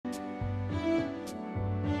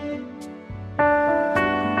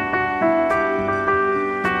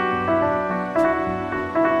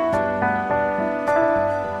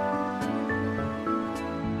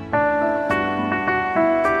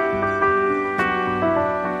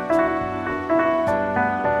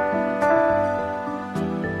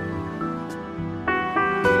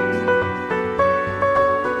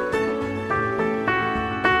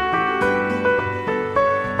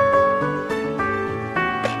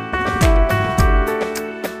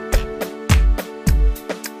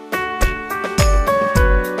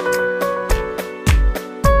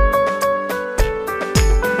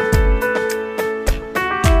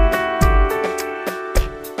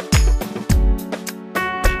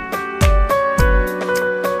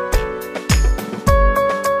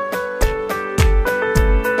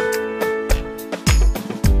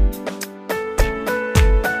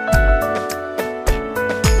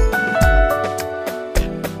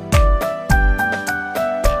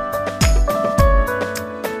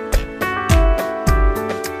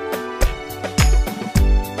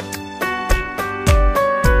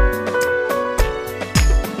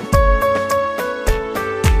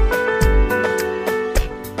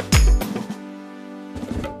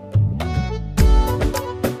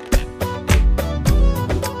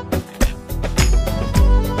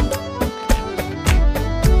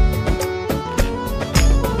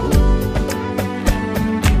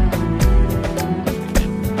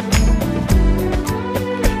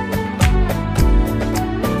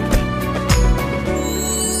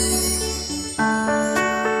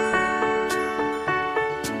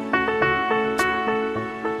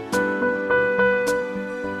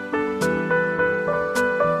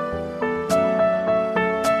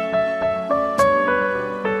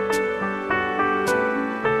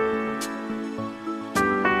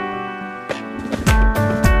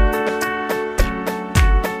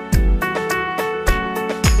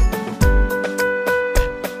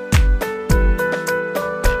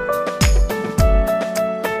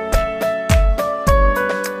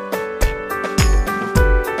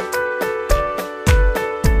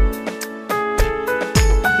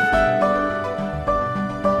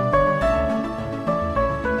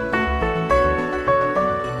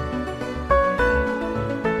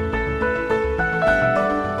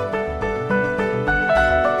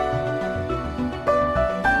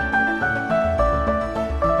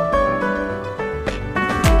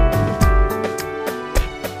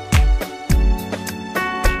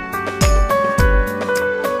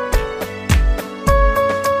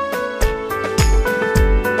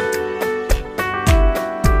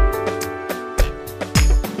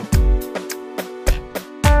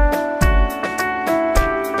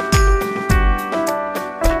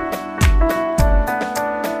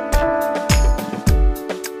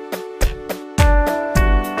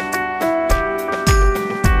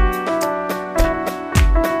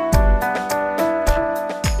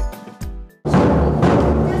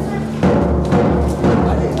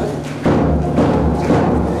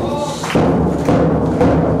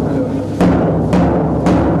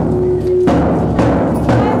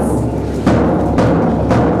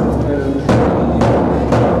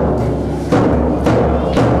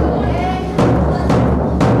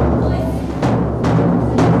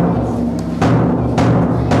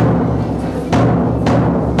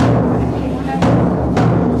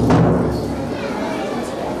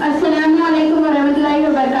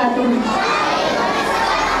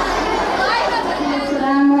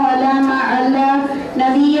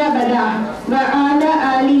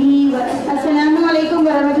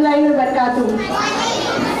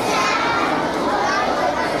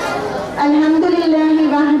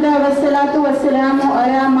wassalamu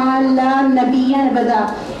ala ma la nabiyyan ba'da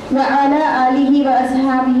wa ala alihi wa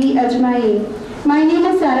ashabihi ajma'in. My name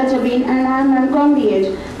is Sarah Jabin and I am M.Com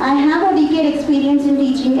B.Ed. I have a decade experience in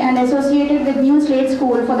teaching and associated with New Slate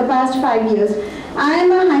School for the past 5 years. I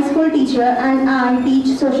am a high school teacher and I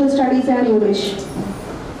teach social studies and English.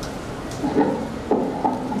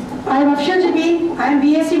 I am Afshar Jabin. I am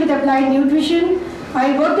BSc with Applied Nutrition.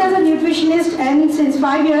 I worked as a nutritionist and since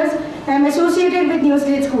 5 years I am associated with New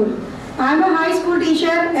Slate School. I am a high school teacher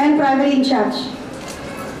and primary in charge.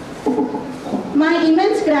 My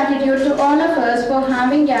immense gratitude to all of us for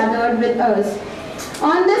having gathered with us.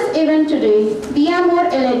 On this event today, we are more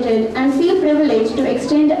elated and feel privileged to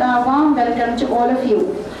extend a warm welcome to all of you.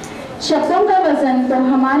 शब्दों का वजन तो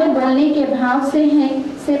हमारे बोलने के भाव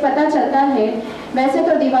से पता चलता है, वैसे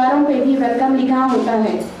तो दीवारों पे भी वेलकम लिखा होता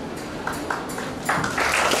है.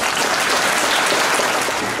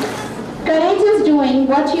 Courage is doing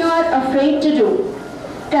what you are afraid to do.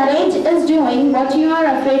 Courage is doing what you are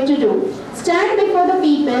afraid to do. Stand before the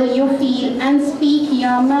people you feel and speak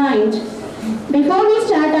your mind. Before we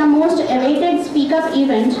start our most awaited Speak Up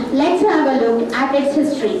event, let's have a look at its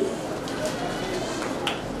history.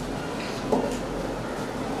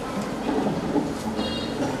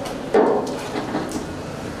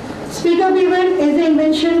 Speak Up event is the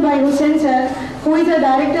invention by Hussain sir, who is a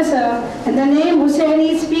director sir, and the name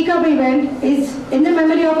Hussaini Speak Up event is in the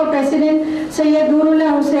memory of our president Sayyid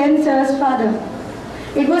Nurullah Hussain sir's father.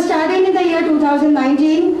 It was started in the year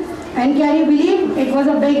 2019 and can you believe it was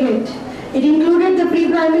a big hit. It included the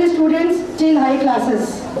pre-primary students till high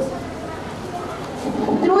classes.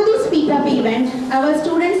 Through this Speak Up event, our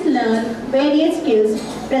students learn various skills,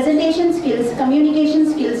 presentation skills,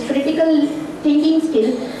 communication skills, critical thinking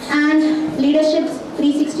skills, and leadership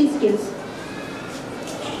 360 skills.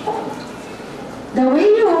 The way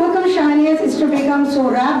you overcome shyness is to become so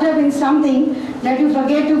wrapped up in something that you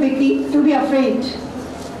forget to be afraid.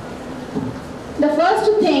 The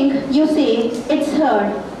first thing you say, it's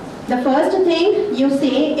heard. The first thing you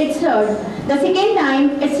say, it's heard. The second time,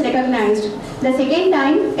 it's recognized. The second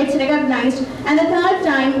time, it's recognized. And the third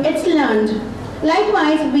time, it's learned.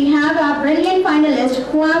 Likewise, we have our brilliant finalists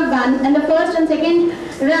who have won in the first and second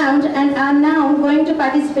round and are now going to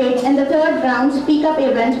participate in the third round Speak Up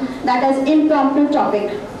event, that is impromptu topic.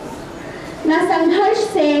 ना संघर्ष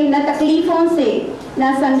से न तकलीफों से,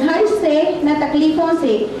 ना संघर्ष से न तकलीफों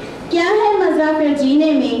से, क्या है मजा फिर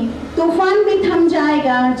जीने में, तूफान भी थम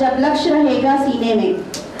जाएगा जब लक्ष्य रहेगा सीने में.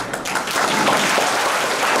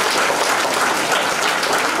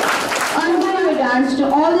 On my regards to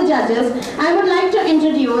all the judges, I would like to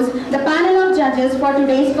introduce the panel of judges for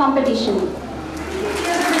today's competition.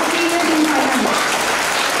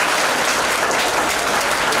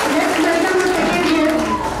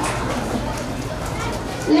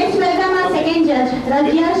 Let's welcome our second judge,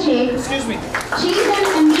 Razia Sheikh. Excuse me. She is an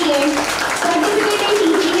MBA, certificate in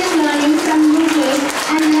teaching and learning from UK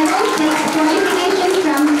and level 6 qualification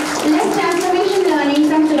from Less Transformation Learning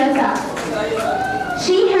from Surasa.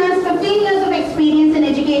 She has 15 years of experience in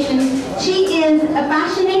education. She is a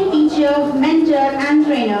passionate teacher, mentor and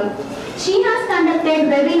trainer. She has conducted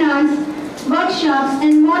webinars, workshops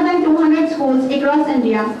in more than 200 schools across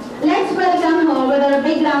India. Let's welcome her with a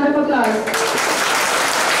big round of applause.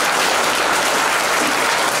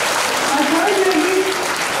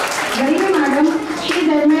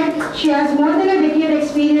 She has more than a decade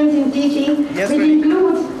experience in teaching, which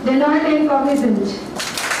includes Deloitte and Cognizant.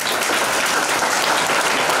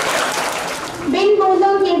 बिन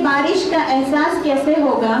बूंदों के बारिश का एहसास कैसे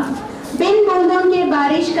होगा, बिन बूंदों के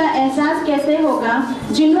बारिश का एहसास कैसे होगा,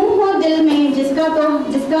 जुनून हो दिल में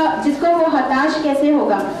जिसको वो हताश कैसे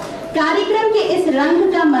होगा. कार्यक्रम के इस रंग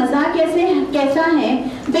का मजा कैसा है,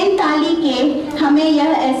 बिन ताली के हमें यह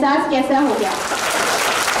एहसास कैसा होगा.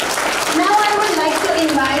 Now I would like to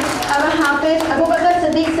invite our Hafiz Abu Bakr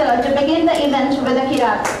Siddiq sir to begin the event with a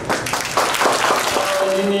qiraat.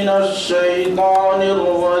 من الشيطان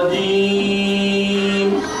الرجيم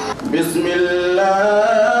بسم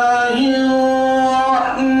الله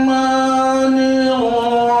الرحمن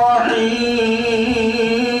الرحيم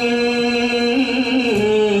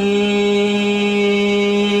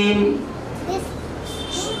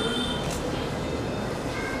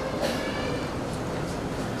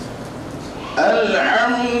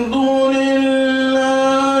الحمد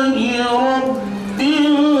لله رب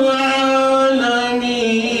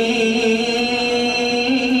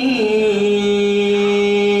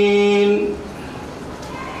العالمين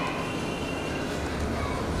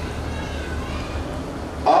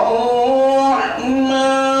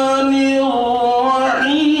الرحمن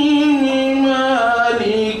الرحيم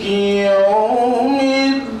مالك يوم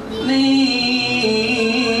الدين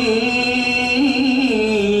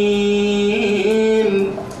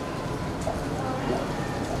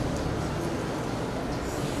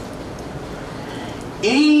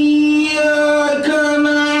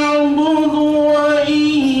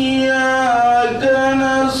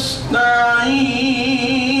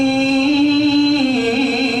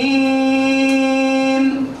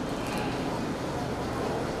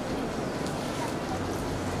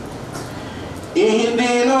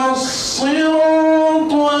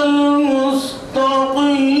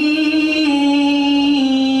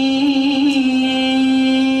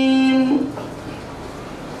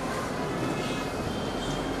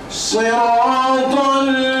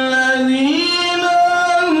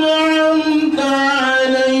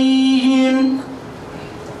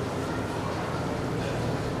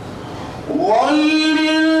غير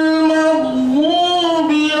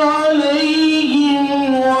المغضوب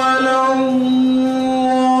عليهم ولا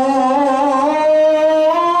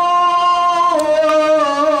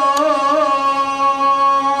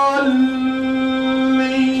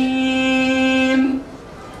الضالين.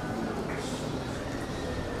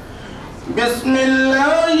 بسم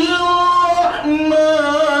الله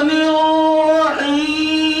الرحمن الرحيم.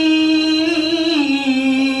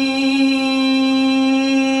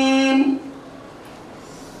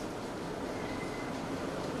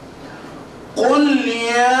 قل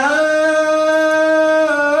يا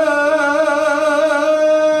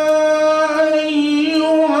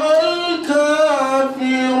أيها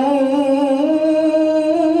الكافرون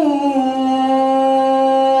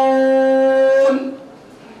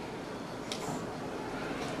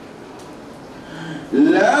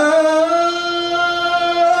لا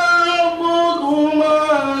أعبد ما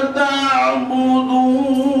تعبدون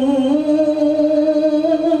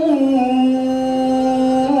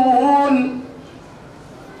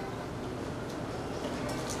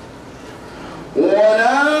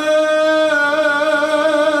ولا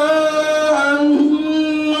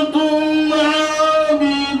أنتم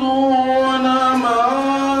عابدون ما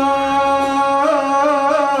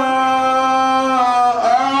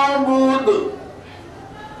أعبد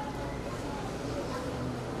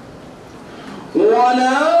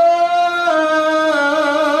ولا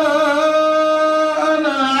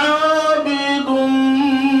أنا عابد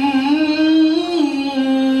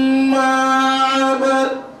ما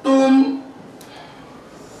عبدتم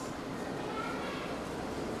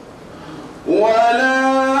ولا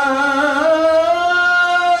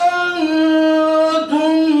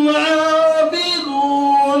أنتم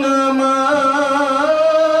عابدون ما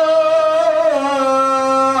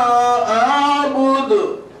أعبد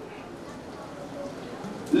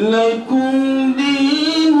لكم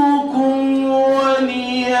دينكم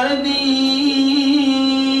ولي دين.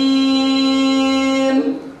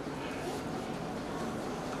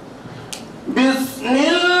 بسم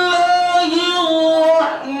الله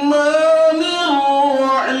الرحمن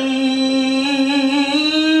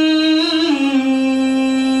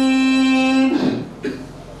الرحيم.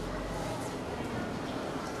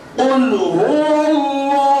 قل هو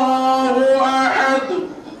الله أحد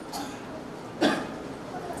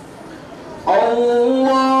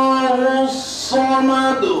الله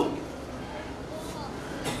الصمد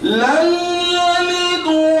لم يلد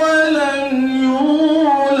ولم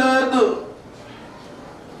يولد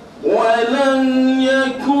ولم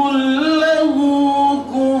يكن له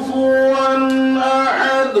كفوا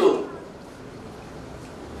أحد.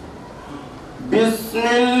 بسم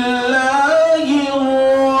الله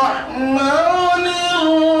الرحمن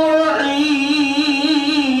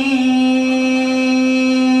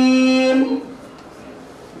الرحيم.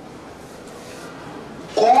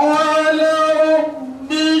 قال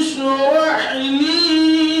رب اشرح لي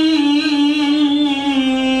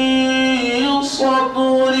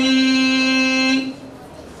صدري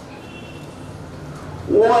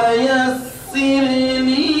ويسر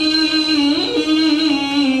لي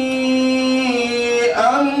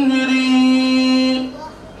أمري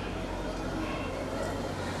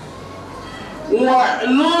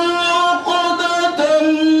واحلل عقدة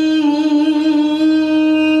من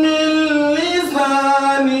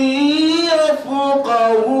لساني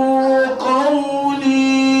يفقه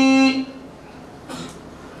قولي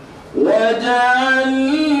واجعل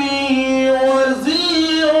لي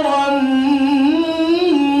وزيرا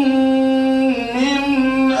من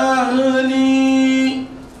أهلي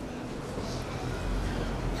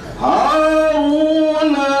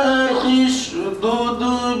هارون أخي اشدد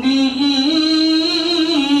به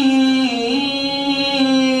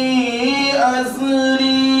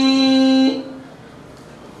أزري.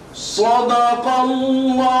 صدق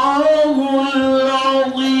الله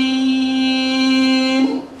العظيم.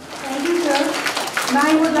 Thank you, sir. Now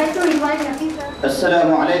I would like to invite Rafi, sir. السلام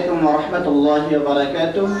عليكم ورحمة الله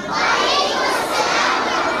وبركاته.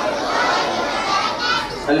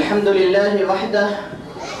 الحمد لله وحده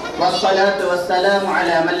والصلاة والسلام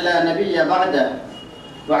على من لا نبي بعده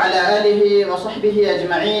وعلى آله وصحبه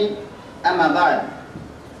أجمعين. أما بعد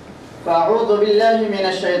فأعوذ بالله من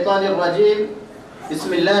الشيطان الرجيم.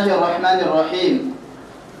 بسم الله الرحمن الرحيم.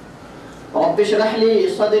 رب اشرح لي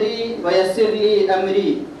صدري ويسر لي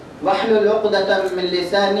أمري واحلل عقدة من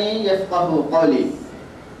لساني يفقه قولي.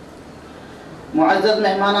 मुअज़्ज़ज़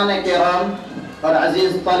मेहमानान किराम और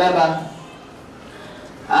अजीज़ तलबा,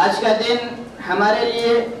 आज का दिन हमारे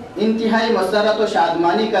लिए इंतहाई मसरत और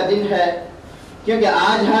शादमानी का दिन है, क्योंकि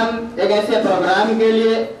आज हम एक ऐसे प्रोग्राम के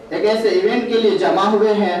लिए, एक ऐसे इवेंट के लिए जमा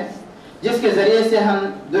हुए हैं جس کے ذریعے سے ہم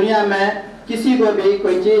دنیا میں کسی کو بھی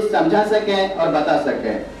کوئی چیز سمجھا سکیں اور بتا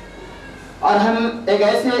سکیں. اور ہم ایک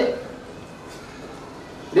ایسے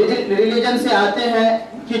ریلیجن سے آتے ہیں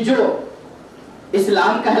کہ جو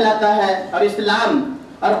اسلام کہلاتا ہے، اور اسلام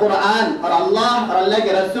اور قرآن اور اللہ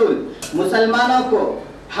کے رسول مسلمانوں کو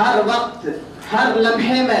ہر وقت ہر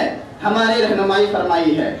لمحے میں ہماری رہنمائی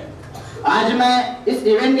فرمائی ہے. آج میں اس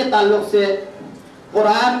ایونٹ کے تعلق سے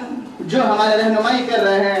قرآن جو ہمارے رہنمائی کر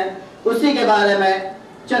رہے ہیں اسی کے بارے میں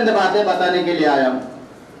چند باتیں بتانے کے لیے آیا ہوں.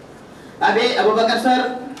 ابھی ابو بکر سر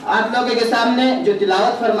آپ لوگوں کے سامنے جو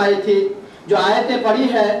تلاوت فرمائی تھی، جو آیتیں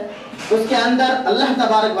پڑھی ہے، اس کے اندر اللہ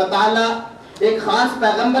تبارک و تعالی ایک خاص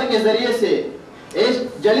پیغمبر کے ذریعے سے،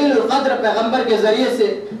 ایک جلیل القدر پیغمبر کے ذریعے سے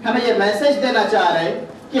ہمیں یہ میسج دینا چاہ رہے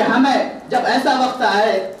کہ ہمیں جب ایسا وقت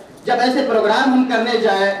آئے، جب ایسے پروگرام ہم کرنے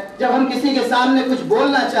جائیں، جب ہم کسی کے سامنے کچھ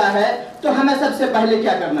بولنا چاہیں تو ہمیں سب سے پہلے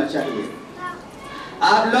کیا کرنا چاہیے.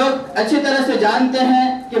 آپ لوگ اچھی طرح سے جانتے ہیں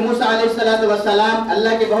کہ موسیٰ علیہ السلام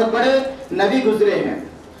اللہ کے بہت بڑے نبی گزرے ہیں.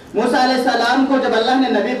 موسیٰ علیہ السلام کو جب اللہ نے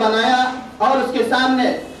نبی بنایا اور اس کے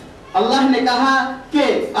سامنے اللہ نے کہا کہ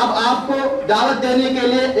اب آپ کو دعوت دینے کے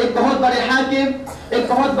لیے ایک بہت بڑے حاکم، ایک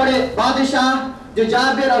بہت بڑے بادشاہ جو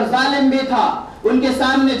جابر اور ظالم بھی تھا، ان کے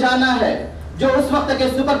سامنے جانا ہے، جو اس وقت کے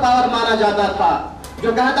سپر پاور مانا جاتا تھا،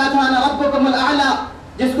 جو کہتا تھا انا ربکم الاعلی،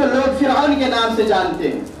 جس کو لوگ فرعون کے نام سے جانتے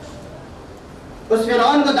ہیں. اس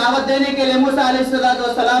فرعون کو دعوت دینے کے لیے موسیٰ علیہ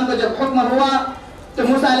السلام کو جب حکم ہوا تو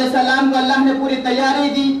موسیٰ علیہ السلام کو اللہ نے پوری تیاری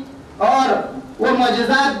دی اور وہ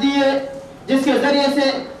معجزات دیے جس کے ذریعے سے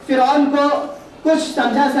فرعون کو کچھ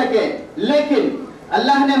سمجھا سکے. لیکن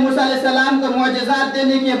اللہ نے موسیٰ علیہ السلام کو معجزات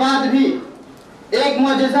دینے کے بعد بھی ایک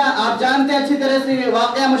معجزہ آپ جانتے اچھی طرح سے، یہ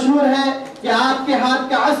واقعہ مشہور ہے کہ آپ کے ہاتھ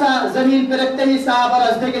کا عصا زمین پر رکھتے ہی سانپ اور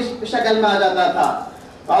اژدھے کی شکل میں آ جاتا تھا.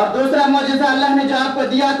 اور دوسرا معجزہ اللہ نے جو آپ کو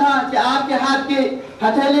دیا تھا کہ آپ کے ہاتھ کی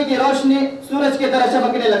ہتھیلی کی روشنی سورج کی طرح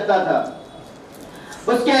چمکنے لگتا تھا.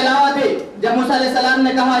 اس کے علاوہ بھی جب موسیٰ علیہ السلام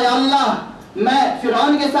نے کہا یا اللہ میں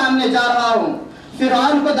فرعون کے سامنے جا رہا ہوں،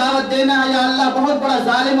 فرعون کو دعوت دینا ہے، یا اللہ بہت بڑا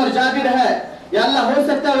ظالم اور جابر ہے، یا اللہ ہو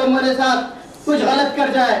سکتا ہے وہ میرے ساتھ کچھ غلط کر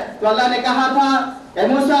جائے، تو اللہ نے کہا تھا اے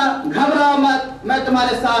موسیٰ گھبراؤ مت، میں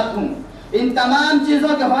تمہارے ساتھ ہوں. ان تمام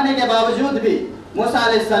چیزوں کے ہونے کے باوجود بھی موسیٰ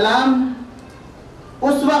علیہ السلام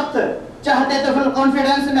اس وقت چاہتے تو فل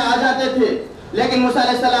کانفیڈنس میں آ جاتے تھے، لیکن موسیٰ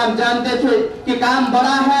علیہ السلام جانتے تھے کہ کام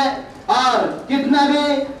بڑا ہے اور کتنا بھی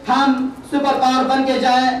ہم سپر پاور بن کے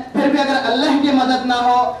جائیں پھر بھی اگر اللہ کی مدد نہ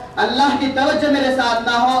ہو، اللہ کی توجہ میرے ساتھ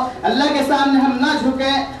نہ ہو، اللہ کے سامنے ہم نہ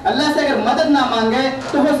جھکیں، اللہ سے اگر مدد نہ مانگے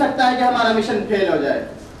تو ہو سکتا ہے کہ ہمارا مشن فیل ہو جائے.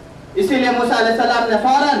 اسی لیے موسیٰ علیہ السلام نے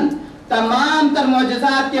فوراً تمام تر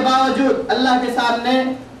معجزات کے باوجود اللہ کے سامنے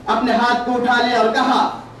اپنے ہاتھ کو اٹھا لیا اور کہا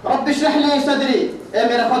رب اشرح لی صدری، اے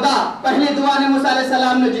میرے خدا. پہلی دعا نے موسیٰ علیہ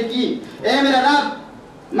السلام نے جو کی، اے میرے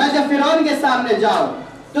رب میں جب فرعون کے سامنے جاؤں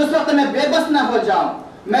تو اس وقت میں بے بس نہ ہو جاؤں،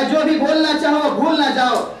 میں جو بھی بولنا چاہوں وہ بھول نہ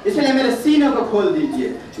جاؤ، اس لیے میرے سینے کو کھول دیجئے.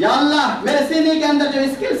 یا اللہ میرے سینے کے اندر جو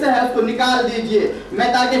اسکلز ہے اس کو نکال دیجئے، میں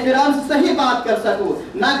تاکہ فرعون سے صحیح بات کر سکوں،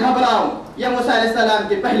 نہ گھبراؤں. یہ موسیٰ علیہ السلام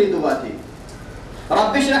کی پہلی دعا تھی،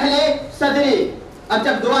 رب اشرح لی صدری. اب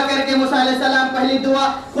جب دعا کر کے موسیٰ علیہ السلام پہلی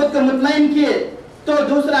دعا خود کو مطمئن کیے تو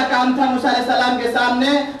دوسرا کام تھا موسیٰ علیہ السلام کے سامنے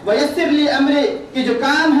وَيَسِّرْ لِي أَمْرِي، کہ جو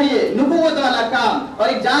کام ہے یہ نبوت والا کام اور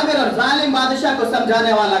ایک جابر اور ظالم بادشاہ کو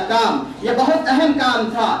سمجھانے والا کام، یہ بہت اہم کام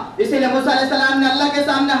تھا. اسی لیے موسیٰ علیہ السلام نے اللہ کے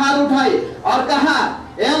سامنے ہاتھ اٹھائی اور کہا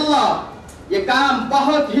اے اللہ یہ کام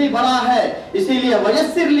بہت ہی بڑا ہے، اسی لیے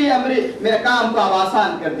وَيَسِّرْ لِي أَمْرِي، میرے کام کو آپ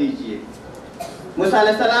آسان کر دیجئے. موسیٰ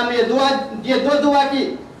علیہ السلام نے یہ دو دعا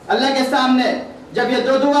کی اللہ کے سامنے. جب یہ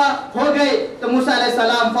دو دعا ہو گئی تو موسیٰ علیہ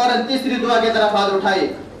السلام فوراً تیسری دعا کی طرف ہاتھ اٹھائی،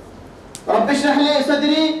 رب اشرح لی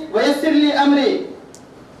صدری ویسر لی امری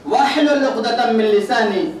واحلل عقدۃ من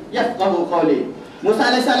لسانی یفقہوا قولی. موسیٰ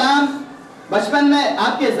علیہ السلام بچپن میں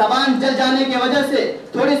آپ کے زبان جل جانے کی وجہ سے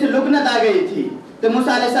تھوڑی سی لکنت آ گئی تھی، تو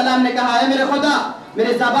موسیٰ علیہ السلام نے کہا اے میرے خدا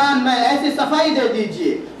میرے زبان میں ایسی صفائی دے دیجئے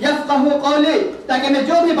یفقہوا قولی، تاکہ میں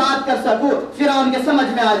جو بھی بات کر سکوں فرعون کے سمجھ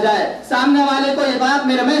میں آ جائے، سامنے والے کو یہ بات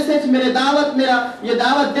میرا میسج میرے دعوت میرا یہ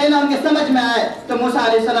دعوت دینا ان کے سمجھ میں آئے. تو موسیٰ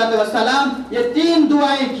علیہ السلام یہ تین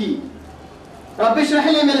دعائیں کی، رب اشرح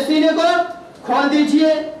لی میرے سینے کو کھول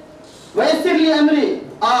دیجئے، ویسر لی امری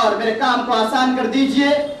اور میرے کام کو آسان کر دیجئے،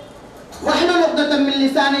 واحلل عقدۃ من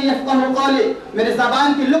لسانی یفقہوا قولی، میرے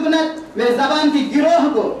زبان کی لکنت میرے زبان کی گروہ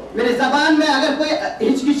کو، میرے زبان میں اگر کوئی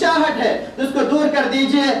ہچکچاہٹ ہے تو اس کو دور کر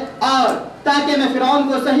دیجئے، اور تاکہ میں فرعون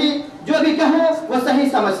کو صحیح جو بھی کہوں وہ صحیح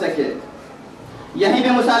سمجھ سکے. یہیں پہ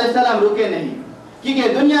موسیٰ علیہ السلام رکے نہیں،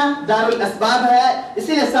 کیونکہ دنیا دارال اسباب ہے،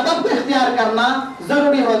 اسی لیے سبب کو اختیار کرنا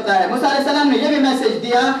ضروری ہوتا ہے۔ موسیٰ علیہ السلام نے یہ بھی میسج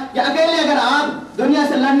دیا کہ اکیلے اگر آپ دنیا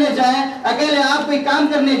سے لڑنے جائیں، اکیلے آپ کوئی کام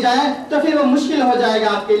کرنے جائیں تو پھر وہ مشکل ہو جائے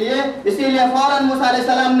گا آپ کے لیے۔ اسی لیے فوراً موسیٰ علیہ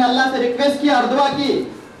السلام نے اللہ سے ریکویسٹ کیا اور دعا کی،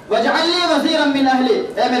 وَاجْعَلْ لِي وَزِيرًا مِّنْ أَهْلِي،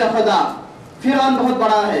 اے میرے خدا، فرعون بہت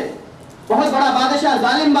بڑا ہے، بہت بڑا بادشاہ،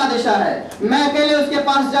 ظالم بادشاہ ہے، میں اکیلے اس کے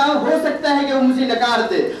پاس جاؤں، ہو سکتا ہے کہ وہ مجھے نکار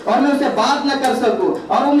دے اور میں اسے بات نہ کر سکوں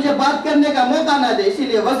اور وہ مجھے بات کرنے کا موقع نہ دے، اسی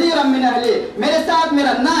لیے وزیرا من اہلی، میرے ساتھ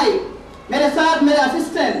میرا نائب، میرے ساتھ میرا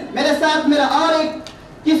اسسٹنٹ، میرے ساتھ میرا اور ایک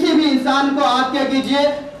کسی بھی انسان کو آپ کیا کیجئے،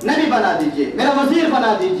 نبی بنا دیجئے، میرا وزیر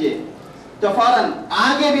بنا دیجئے۔ تو فوراً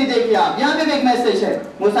آگے بھی دیکھیے آپ، یہاں پہ بھی ایک میسج ہے،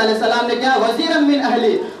 موسیٰ علیہ السلام نے کیا، وزیرا من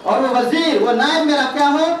اہلی، اور وہ وزیر، وہ نائب میرا کیا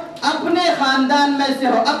ہو، اپنے خاندان میں سے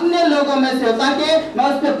ہو، اپنے لوگوں میں سے ہو، تاکہ میں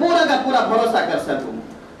اس پہ پورا کا پورا بھروسہ کر سکوں۔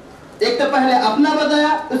 ایک تو پہلے اپنا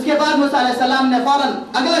بتایا، اس کے بعد موسیٰ علیہ السلام نے فوراً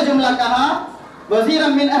اگلا جملہ کہا، وزیرا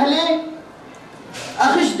من اہلی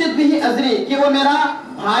اخشتت به ازری، کہ وہ میرا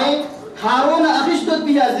بھائی ہارون، اخشتت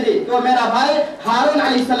به ازری، کہ وہ میرا بھائی ہارون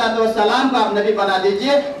علیہ السلام کو آپ نبی بنا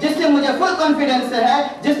دیجئے، جس سے مجھے فل کانفیڈنس ہے،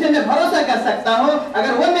 جس سے میں بھروسہ کر سکتا ہوں،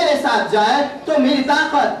 اگر وہ میرے ساتھ جائے تو میری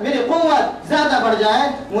طاقت، میری قوت زیادہ بڑھ جائے۔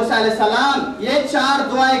 موسیٰ علیہ السلام یہ 4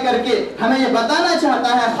 دعائیں کر کے ہمیں یہ بتانا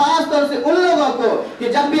چاہتا ہے، خاص طور سے ان لوگوں کو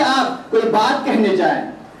کہ جب بھی آپ کوئی بات کہنے جائیں،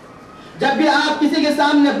 جب بھی آپ کسی کے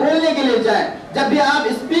سامنے بولنے کے لیے جائیں، جب بھی آپ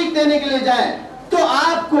اسپیک دینے کے لیے جائیں، تو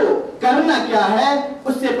آپ کو کرنا کیا ہے،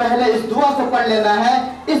 اس سے پہلے اس دعا کو پڑھ لینا ہے۔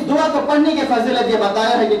 اس دعا کو پڑھنے کی فضیلت یہ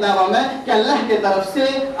بتایا ہے کتابوں میں کہ اللہ کے طرف سے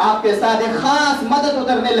آپ کے ساتھ ایک خاص مدد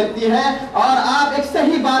اترنے لگتی ہے اور آپ ایک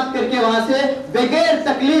صحیح بات کر کے وہاں سے بغیر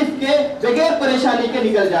تکلیف کے، بغیر پریشانی کے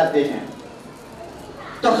نکل جاتے ہیں۔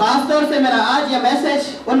 تو خاص طور سے میرا آج یہ میسج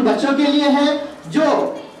ان بچوں کے لیے ہے جو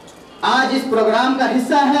آج اس پروگرام کا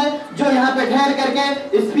حصہ ہے، جو یہاں پہ ٹھہر کر کے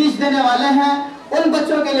اسپیچ دینے والے ہیں۔ ان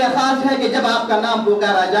بچوں کے لیے خاص ہے کہ جب آپ کا نام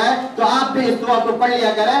پکارا جائے تو آپ بھی اس دعا کو پڑھ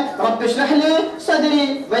لیا کریں، رب اشرح لی صدری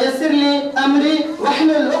ویسر لی امری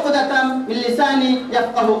واحلل عقدۃ من لسانی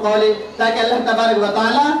یفقہوا قولی، تاکہ اللہ تبارک و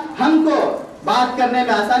تعالی ہم کو بات کرنے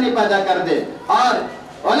میں آسانی پیدا کر دے۔ اور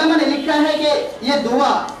علماء نے لکھا ہے کہ یہ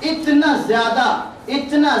دعا اتنا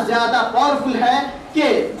زیادہ پاورفل ہے کہ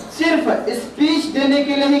صرف اسپیچ دینے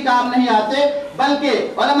کے لیے ہی کام نہیں آتے،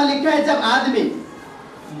 بلکہ علماء لکھا ہے جب آدمی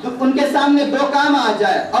ان کے سامنے 2 کام آ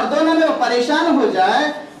جائے اور دونوں میں وہ پریشان ہو جائے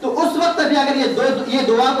تو اس وقت بھی اگر یہ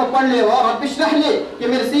دعا کو پڑھ لے اور رب اشرح لی کہ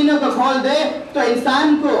میرے سینے کو کھول دے، تو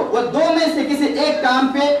انسان کو وہ 2 میں سے کسی ایک کام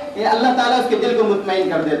پہ اللہ تعالیٰ اس کے دل کو مطمئن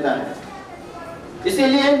کر دیتا ہے۔ اسی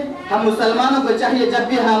لیے ہم مسلمانوں کو چاہیے جب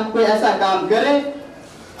بھی ہم کوئی ایسا کام کریں،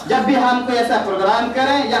 جب بھی ہم کوئی ایسا پروگرام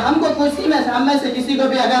کریں، یا ہم کو ہم میں سے کسی کو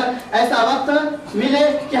بھی اگر ایسا وقت ملے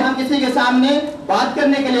کہ ہم کسی کے سامنے بات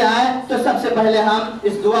کرنے کے لیے آئے، تو سب سے پہلے ہم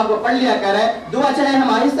اس دعا کو پڑھ لیا کریں۔ دعا چاہے ہم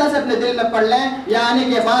آہستہ سے اپنے دل میں پڑھ لیں یا آنے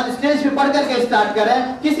کے بعد اسٹیج پہ پڑھ کر کے اسٹارٹ کریں،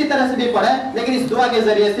 کسی طرح سے بھی پڑھیں، لیکن اس دعا کے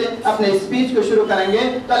ذریعے سے اپنے اسپیچ کو شروع کریں گے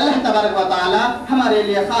تو اللہ تبارک و تعالی ہمارے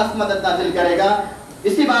لیے خاص مدد نازل کرے گا۔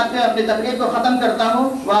 اسی بات میں اپنی تقریر کو ختم کرتا ہوں،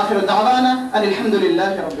 وآخر دعوانا ان الحمدللہ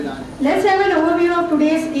رب العالمین۔ Let's have an overview of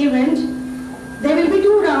today's event. There will be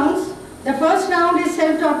 2 rounds. The first round is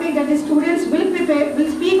self-topic, that the students will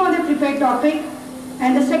speak on the prepared topic,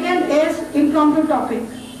 and the second is impromptu topic.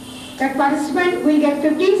 That participant will get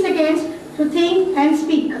 15 seconds to think and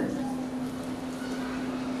speak.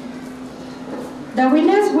 The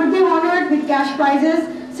winners would be honored with cash prizes,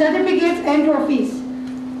 certificates and trophies.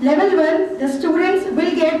 Level 1, the students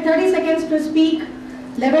will get 30 seconds to speak.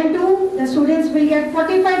 Level 2, the students will get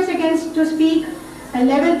 45 seconds to speak. And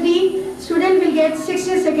level 3, student will get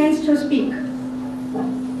 60 seconds to speak.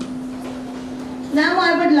 Now I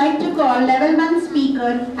would like to call level 1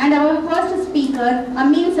 speaker and our first speaker,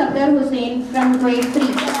 Amin Safdar Hussain from grade 3.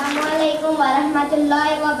 Assalamualaikum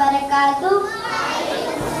warahmatullahi wabarakatuh.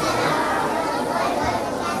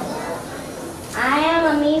 I am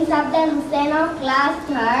Amin Safdar Hussain of class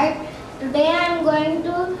 3rd. Today I am going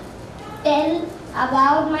to tell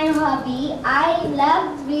about my hobby. I love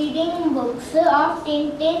reading books of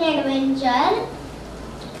Tintin adventure.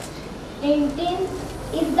 Tintin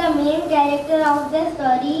is the main character of the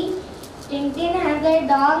story. Tintin has a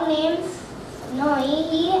dog named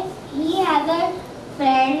Snowy. He has a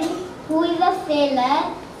friend who is a sailor.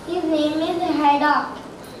 His name is Haddock.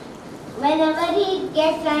 Whenever he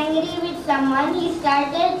gets angry with someone, he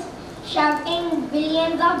started shouting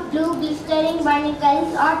billions of blue blistering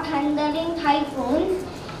barnacles or thundering typhoons.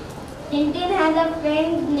 Tintin has a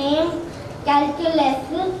friend named Calculus.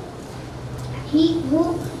 He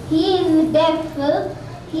is deaf.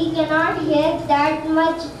 He cannot hear that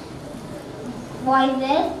much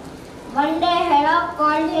voices. One day Hedda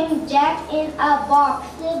called him Jack in a box,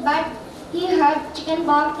 but he heard chicken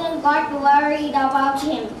box and got worried about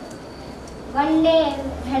him. One day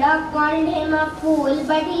Hedda called him a fool,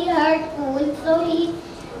 but he heard fool, so he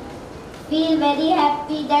feel very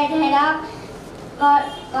happy that Hedda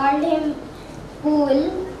called him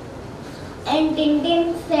fool. And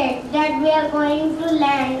Tintin said that we are going to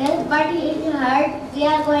land, but he heard we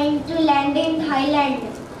are going to land in Thailand.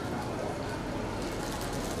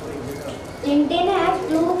 Tintin has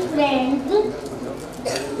two friends.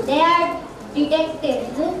 They are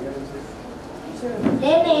detectives.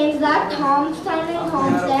 Their names are Thompson and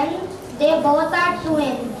Thompson. They both are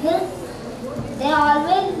twins. They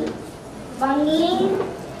always bungling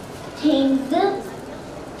things.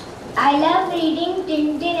 I love reading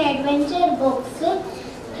Tintin adventure books.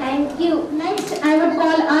 Thank you. Next, I would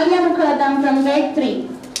call Alia Mukaddam from grade 3.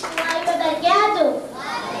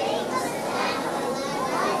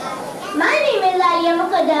 My name is Alia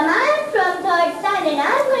Mukaddam. I am from 3rd standard. I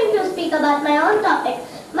am going to speak about my own topic.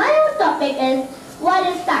 My own topic is, what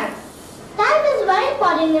is time? Time is very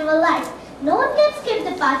important in our life. No one can skip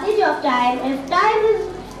the passage of time. If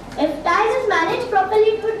time is managed properly,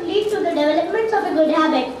 it would lead to the development of a good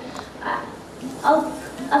habit. Of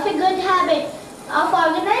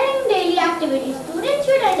organizing daily activities. Students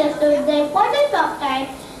should understand the importance of time.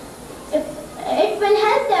 It will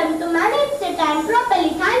help them to manage their time properly.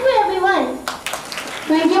 Thank you, everyone.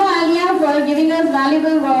 Thank you, Alia, for giving us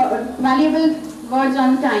valuable words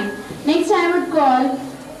on time. Next, I would call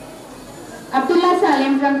Abdullah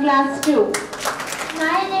Salim from class 2.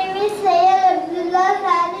 My name is Sayyid Abdullah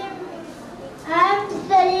Salim. I am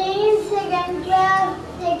studying in 2nd class,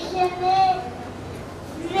 section A.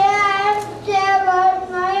 Today I am say about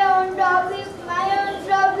my own topic. My own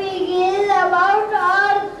topic is about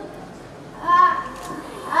Earth.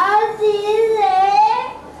 Earth is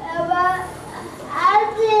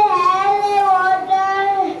has a water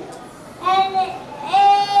and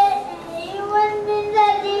air. Human beings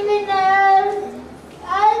are living in Earth.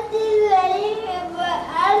 Earth is very.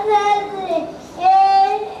 Earth has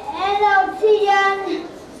air and oxygen,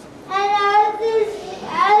 and Earth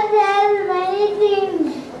has many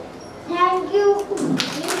things. Thank you.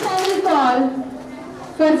 Next, I will call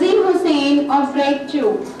Farzeen Hussain of grade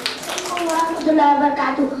 2.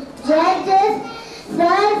 Judges,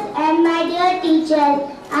 sirs, and my dear teachers,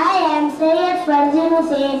 I am Sayyid Farzeen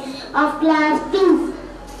Hussain of class 2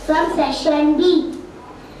 from section B.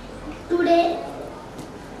 Today,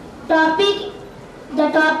 the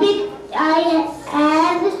topic I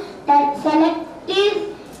have selected is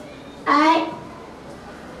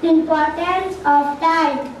importance of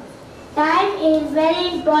time. Time is very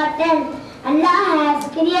important. Allah has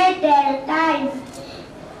created time.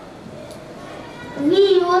 We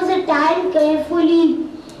use time carefully.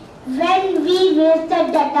 When we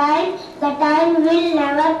wasted the time will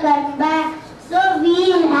never come back. So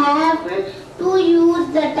we have to use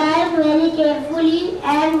the time very carefully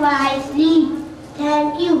and wisely.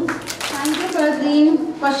 Thank you. Thank you,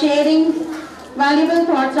 Farzeen, for sharing valuable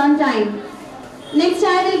thoughts on time. Next,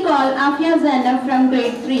 I will call Afia Zainab from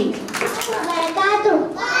grade 3.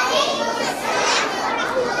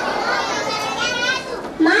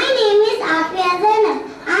 My name is Afia Zainab.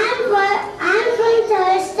 I am from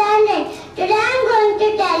 3rd standard. Today I am going to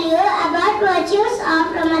tell you about virtues of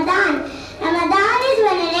Ramadan. Ramadan is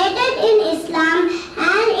venerated in Islam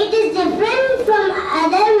and it is different from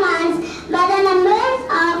other months by the numbers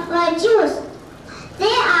of virtues.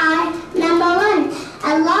 They are, number 1,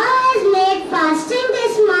 Allah has made fasting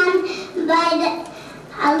this month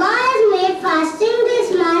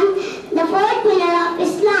the 4th pillar of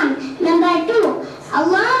Islam. Number 2,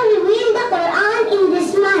 Allah revealed the Quran in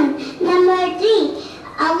this month. Number 3,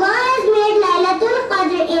 Allah has made Laylatul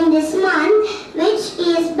Qadr in this month, which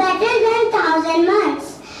is better than 1,000 months.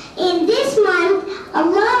 In this month,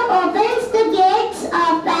 Allah opens the gates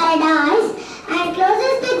of paradise and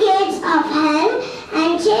closes the gates of hell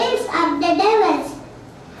and chains up the devils.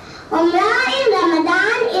 Umrah in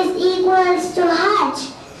Ramadan is equals to Hajj.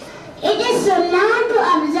 It is sunnah to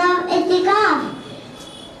observe itikaf.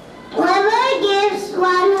 Whoever gives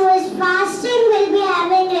one who is fasting will be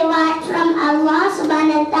having reward from Allah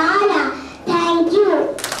subhanahu wa ta'ala. Thank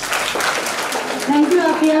you. Thank you,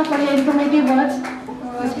 Afia, for your informative words.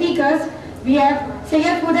 Speakers, we have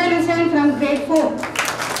Sayyid Fudail Hussain from grade 4.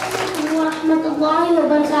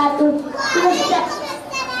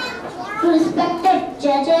 To respected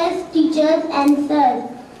judges, teachers and sirs,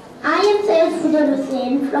 I am Sayyid Fudail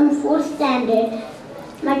Hussain from 4th standard.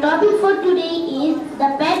 My topic for today is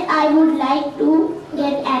the pet I would like to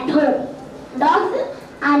get at home. Dogs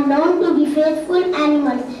are known to be faithful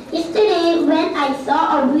animals. Yesterday, when I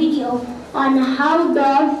saw a video on how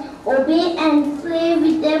dogs obey and play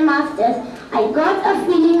with their masters, I got a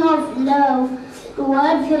feeling of love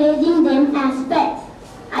towards raising them as pets.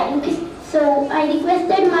 So I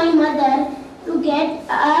requested my mother to get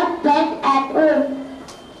a pet at home.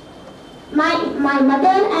 My mother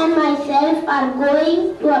and myself are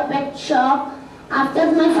going to a pet shop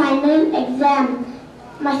after my final exam.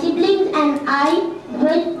 My siblings and I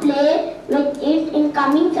will play with it in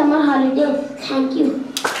coming summer holidays. Thank you.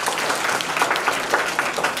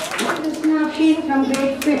 From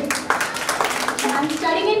grade 5. I'm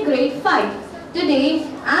studying in grade 5. Today,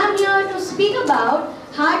 I'm here to speak about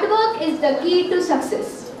hard work is the key to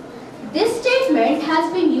success. This statement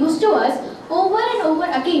has been used to us over and over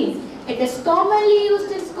again. It is commonly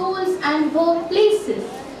used in schools and workplaces.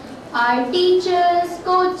 Our teachers,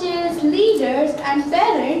 coaches, leaders and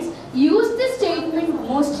parents use this statement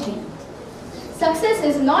mostly. Success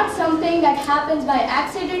is not something that happens by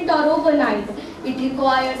accident or overnight. It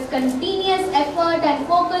requires continuous effort and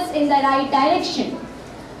focus in the right direction.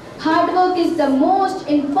 Hard work is the most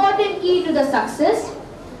important key to the success.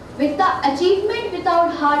 With the achievement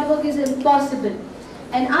without hard work is impossible.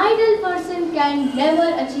 An idle person can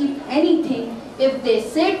never achieve anything if they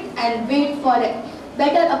sit and wait for a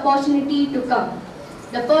better opportunity to come.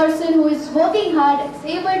 The person who is working hard is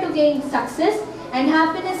able to gain success and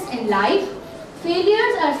happiness in life.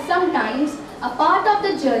 Failures are sometimes a part of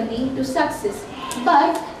the journey to success.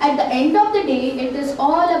 But at the end of the day, it is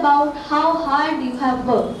all about how hard you have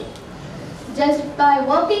worked. Just by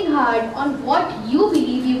working hard on what you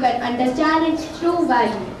believe, you can understand its true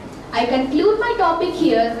value. I conclude my topic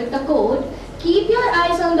here with the quote, keep your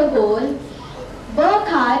eyes on the goal, work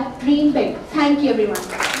hard, dream big. Thank you everyone.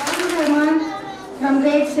 From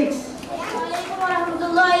grade 6. My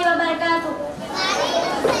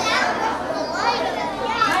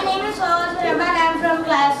name is Fawaz Rahman. I am from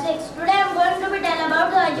class 6. Today I am going to be tell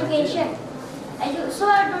about the education.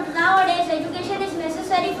 Nowadays education is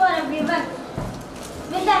necessary for everyone.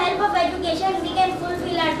 With the help of education, we can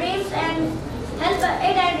fulfill our dreams and help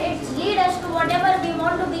it and it lead us to whatever we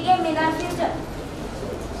want to become in our future.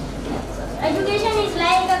 Education is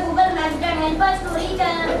like a Google Maps that help us to reach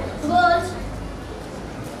our goals.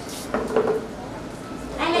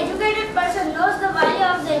 An educated person knows the value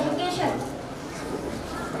of the education.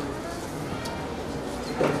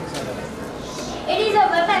 It is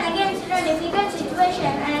a weapon against a difficult situation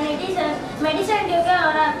and it is a medicine to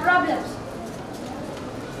cure our problems.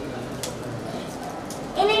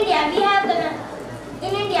 In India, we have the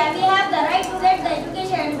right to get the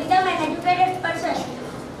education and become an educated person.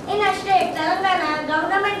 In our state, Telangana,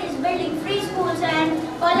 government is building free schools and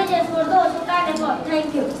colleges for those who can't afford.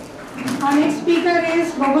 Thank you. Our next speaker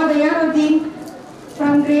is Baba Dayaruddin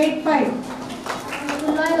from grade 5.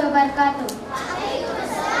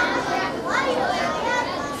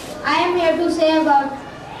 I am here to say about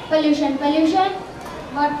pollution.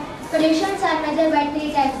 Pollutions are measured by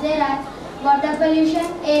 3 types. There are water pollution,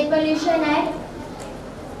 air pollution and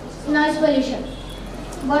noise pollution.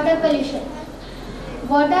 Water pollution.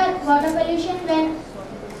 Water pollution when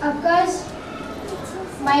occurs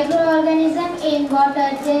microorganisms in water,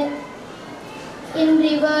 in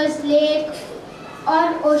rivers, lakes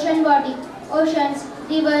or oceans,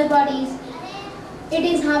 river bodies. It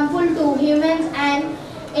is harmful to humans and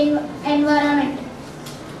environment.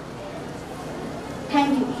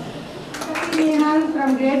 Thank you. Nehan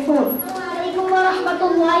from grade 4. Assalamualaikum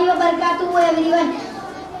warahmatullahi wabarakatuh everyone.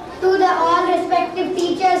 To the all respective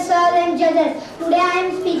teachers, sirs and judges. Today I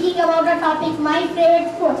am speaking about a topic, my favorite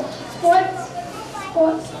sport.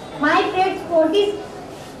 My favorite sport is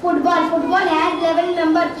football. Football has 11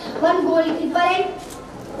 members, one goalkeeper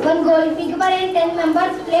and 10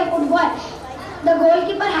 members play football. The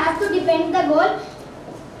goalkeeper has to defend the goal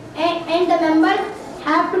and the members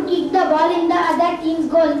have to kick the ball in the other team's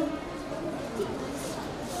goal.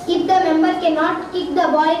 If the member cannot kick the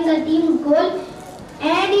ball in the team's goal,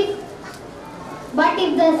 but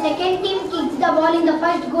if the second team kicks the ball in the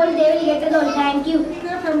first goal, they will get a goal. Thank you.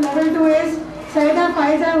 From level 2 is Saida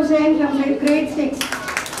Faiza Hussain from grade 6.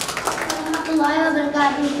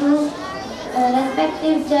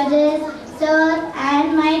 Respective judges, sir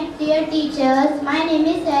and my dear teachers, my name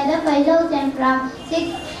is Saida Faiza Hussain from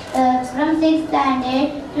 6th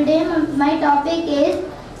standard. Today my topic is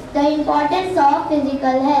the importance of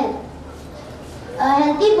physical health. A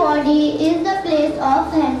healthy body is the place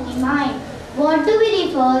of healthy mind. What do we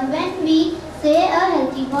refer when we say a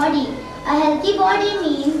healthy body? A healthy body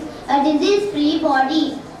means a disease-free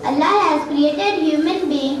body. Allah has created human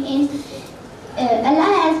being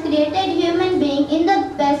Allah has created human being in the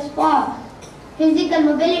best form. Physical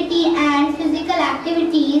mobility and physical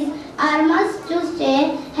activities are must to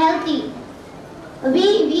stay healthy.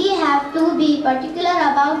 We have to be particular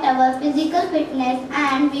about our physical fitness,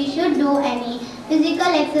 and we should do any physical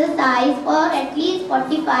exercise for at least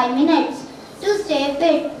 45 minutes to stay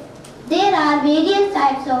fit. There are various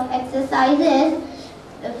types of exercises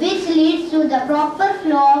which leads to the proper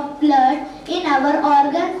flow of blood in our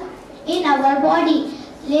organs, in our body.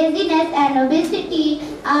 Laziness and obesity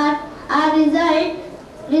are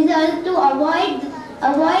result to avoid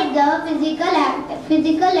the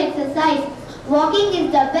physical exercise. Walking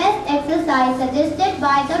is the best exercise suggested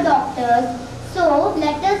by the doctors. So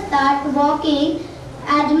let us start walking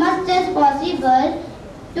as much as possible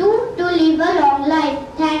to live a long life.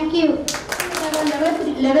 Thank you.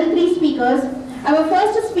 Level 3 speakers. Our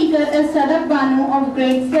first speaker is Sadaf Banu of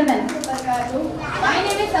grade 7. My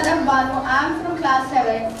name is Sadaf Banu. I am from class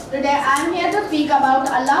 7. Today I am here to speak about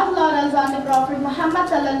Allah's laurels on the Prophet Muhammad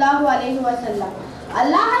sallallahu alaihi wasallam.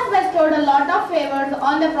 Allah has bestowed a lot of favors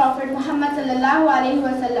on the Prophet Muhammad sallallahu alaihi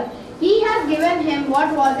wasallam. He has given him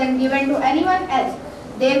what wasn't given to anyone else.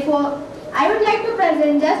 Therefore, I would like to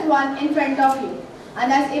present just one in front of you.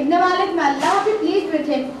 Anas ibn Malik, may Allah be pleased with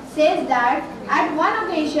him, says that at one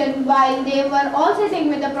occasion while they were all sitting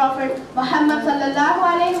with the Prophet Muhammad sallallahu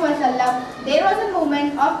alaihi wasallam, there was a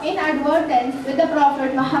moment of inadvertence with the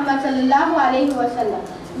Prophet Muhammad sallallahu alaihi wasallam.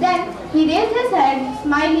 Then he raised his head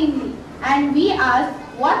smilingly, and we asked,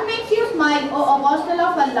 "What makes you smile, O Apostle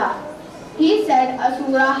of Allah?" He said, "A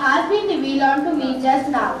surah has been revealed unto me just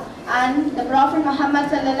now." And the Prophet Muhammad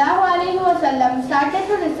sallallahu alaihi wasallam started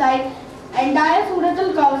to recite entire Surah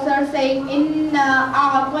Al-Kawthar, saying, "Inna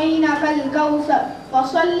a'tainaka al-kawthar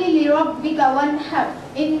fasalli li rabbika wanhar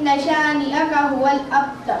inna shani'aka huwal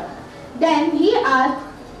abtar." Then he asked,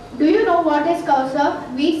 "Do you know what is Kawthar?"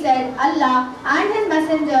 We said, "Allah and His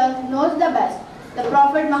Messenger knows the best." The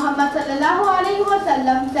Prophet Muhammad sallallahu alaihi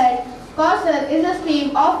wasallam said, "Kawthar is a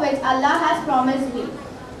stream of which Allah has promised me.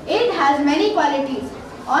 It has many qualities.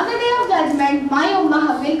 On the day of judgment, my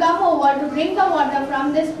ummah will come over to drink the water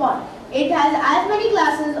from this pond. It has as many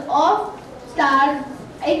glasses of stars.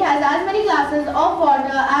 It has as many glasses of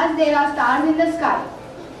water as there are stars in the sky."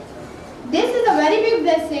 This is a very big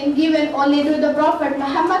blessing given only to the Prophet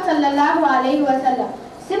Muhammad sallallahu alaihi wasallam.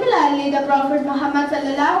 Similarly, the Prophet Muhammad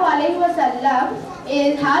sallallahu alaihi wasallam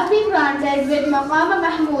has been granted with Maqam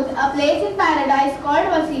Mahmud, a place in paradise called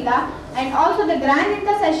Wasila, and also the grand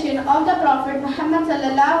intercession of the Prophet Muhammad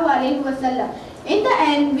sallallahu alaihi wasallam. In the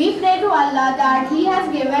end, we pray to Allah that He has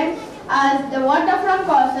given us the water from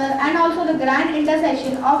Kawthar and also the grand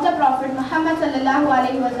intercession of the Prophet Muhammad sallallahu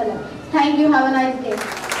alaihi wasallam. Thank you. Have a nice day.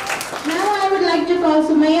 Now I would like to call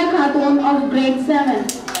Sumaya Khatun of grade 7.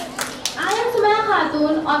 I am Sumaya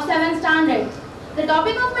Khatun of 7th standard. The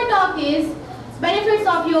topic of my talk is benefits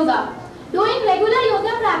of yoga. Doing regular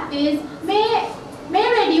yoga practice may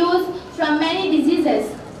reduce from many diseases.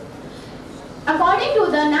 According to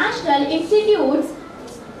the National Institutes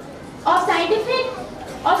of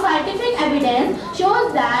Scientific Evidence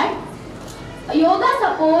shows that yoga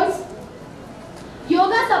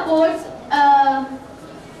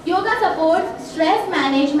supports stress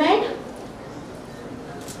management,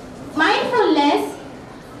 mindfulness,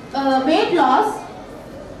 weight loss,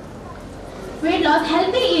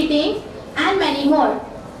 healthy eating, and many more.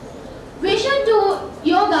 We should do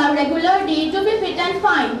yoga regularly to be fit and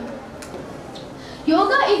fine.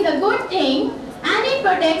 Yoga is a good thing and it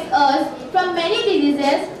protects us from many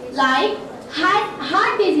diseases like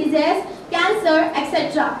heart diseases, cancer,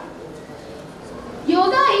 etc.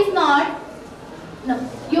 Yoga is not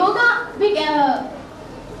we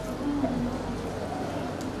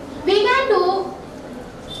can do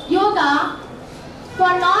yoga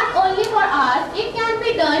for not only for hours. It can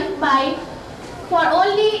be done for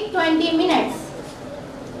only 20 minutes.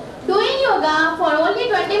 Doing yoga for only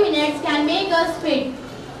 20 minutes can make us fit.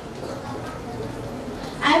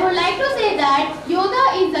 I would like to say that yoga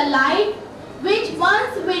is a light which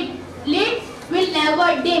once lit will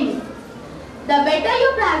never dim. The better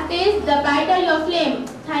you practice, the brighter your flame.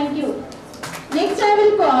 Thank you. Next I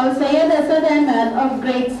will call Sayyid Asad Ahmed of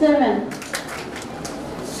grade 7.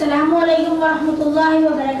 Assalamu alaikum wa rahmatullahi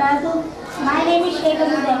wa barakatuh. My name is Sheikh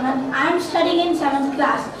Abdul Ahmed. I am studying in 7th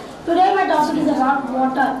class. Today my topic is about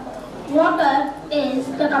water. Water is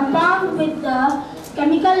the compound with the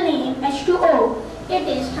chemical name H2O. It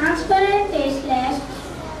is transparent, tasteless,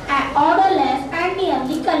 odorless, and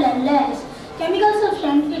nearly colorless. Chemical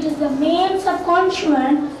substance, it is the main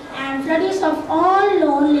subconstituent and produce of all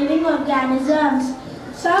known living organisms.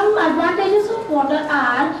 Some advantages of water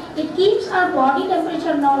are it keeps our body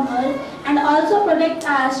temperature normal and also protects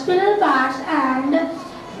our spinal parts and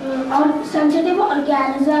our sensitive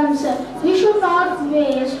organisms. We should not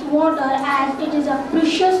waste water as it is a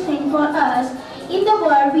precious thing for us. In the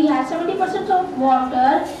world we have 70% of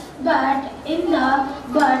water, but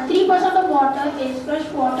 3% of water is fresh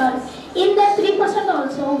water. In that 3%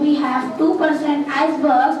 also we have 2%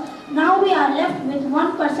 icebergs. Now we are left with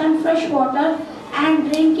 1% fresh water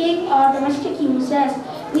and drinking or domestic uses.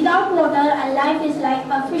 Without water, a life is like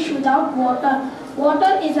a fish without water.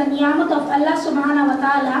 Water is a niyamat of Allah subhanahu wa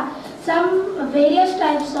ta'ala. Some various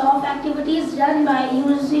types of activities done by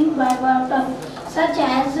using by water, such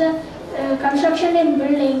as construction in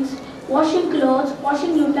buildings, washing clothes,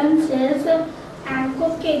 washing utensils, and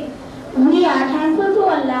cooking. We are thankful to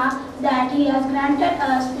Allah that He has granted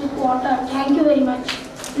us with water. Thank you very much.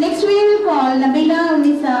 Next we will call Nabila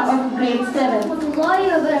Unisa of grade 7.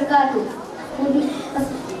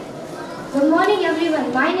 Good morning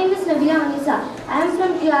everyone. My name is Nabila Unisa. I am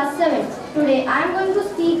from class 7. Today I am going to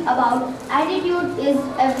speak about attitude is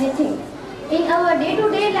everything. In our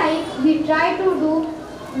day-to-day life we try to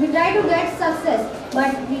get success,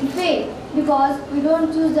 but we fail because we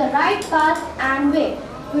don't choose the right path and way.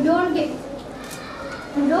 We don't get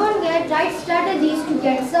right strategies to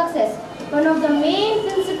get success. One of the main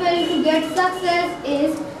principles to get success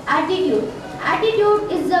is attitude. Attitude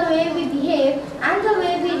is the way we behave and the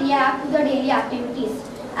way we react to the daily activities.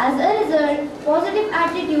 As a result, positive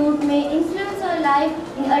attitude may influence our life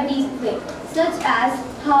in a deep way, such as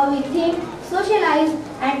how we think, socialize,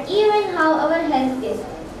 and even how our health is.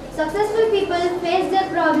 Successful people face their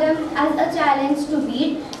problems as a challenge to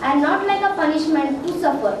beat and not like a punishment to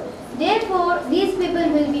suffer. Therefore, these people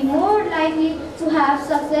will be more likely to have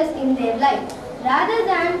success in their life, rather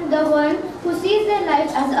than the one who sees their life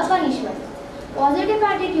as a punishment. Positive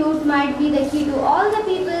attitude might be the key to all the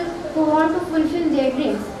people who want to fulfill their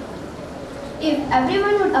dreams. If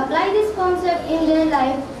everyone would apply this concept in their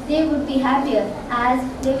life, they would be happier, as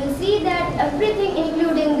they will see that everything,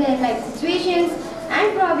 including their life situations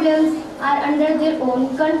and problems, are under their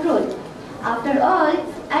own control. After all,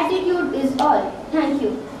 attitude is all. Thank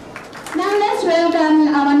you. Now let's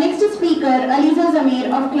welcome our next speaker, Aliza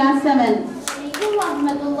Zamir of class 7. Assalamualaikum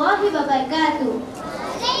warahmatullahi wabarakatuh.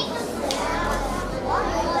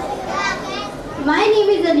 My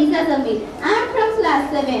name is Aliza Zamir. I am from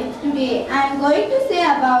class 7. Today I am going to say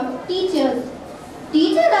about teachers.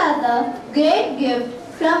 Teachers are the great gift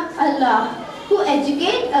from Allah who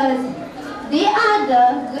educate us. They are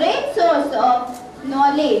the great source of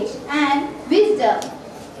knowledge and wisdom.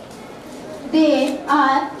 They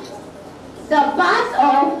are the path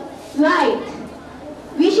of light.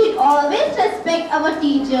 We should always respect our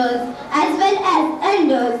teachers as well as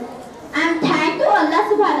elders. I am thankful to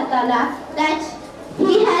Allah subhanahu wa ta'ala that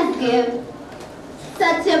He has given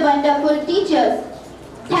such a wonderful teachers.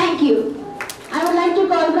 Thank you. I would like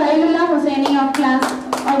to call Khairullah Hussaini of class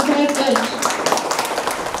of grade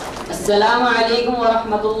 8. Assalamu alaikum wa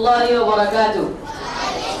rahmatullahi wa barakatuh.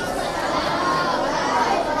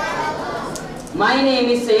 My name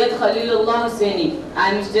is Sayyid Khalilullah Hussaini.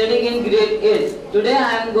 I am studying in grade 8. Today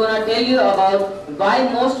I am going to tell you about why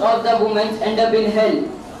most of the women end up in hell.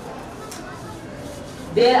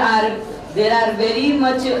 There are very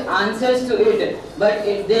much answers to it, but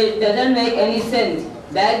it doesn't make any sense.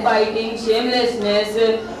 Backbiting, shamelessness,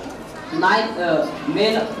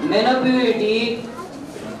 manipulation,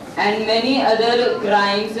 and many other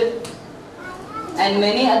crimes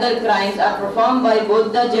are performed by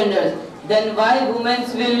both the genders. Then why women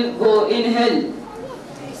will go in hell?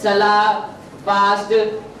 Salah,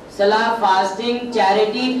 fasting,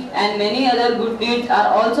 charity, and many other good deeds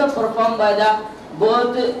are also performed by the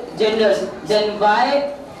both genders. Then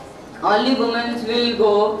why only women will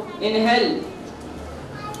go in hell?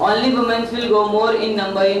 Only women will go more in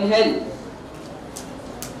number in hell.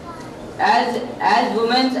 As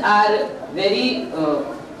women are very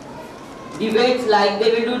debates, like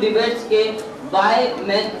they will do debates why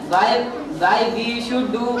we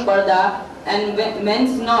should do parda and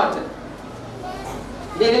men's not.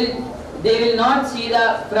 They will not see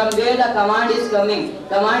from where the command is coming.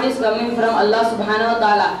 Command is coming from Allah subhanahu wa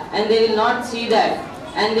ta'ala, and they will not see that,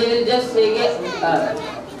 and they will just say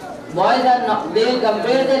boys are not. They will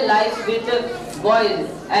compare their lives with boys,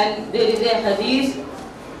 and there is a hadith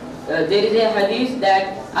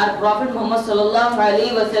that our Prophet Muhammad sallallahu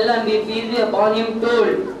alaihi wasallam, be peace be upon him,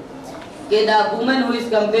 told that the woman who is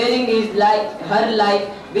comparing her life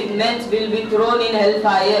with men's will be thrown in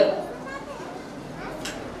hellfire.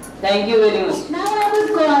 Thank you very much. Now I will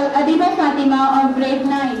call Adiba Fatima of grade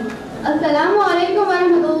 9. Assalamu alaikum wa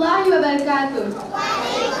rahmatullahi wa barakatuh.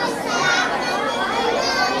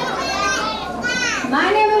 My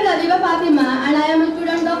name is Rajiva Fatima and I am a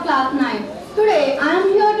student of class 9. Today I am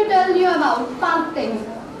here to tell you about fasting.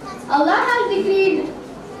 Allah has decreed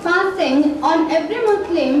fasting on every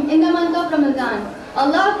Muslim in the month of Ramadan.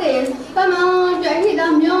 Allah says, فَمَنْ شَهِدَ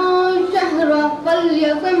مِنْ شَهْرَ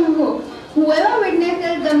فَلْيَصِمْهُ. Whoever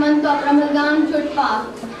witnesses the month of Ramadan should fast.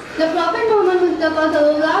 The Prophet Muhammad Mustafa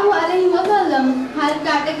sallallahu alaihi wasallam has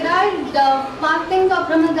categorized the fasting of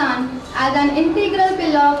Ramadan as an integral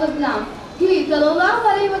pillar of Islam. He sallallahu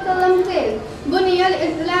alaihi wasallam says, بُنِيَ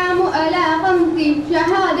الْإِسْلَامُ عَلَى خَمْسِ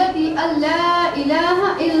شَهَادَةِ أَنْ لَا إِلَهَ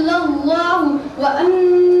إِلَّا اللَّهُ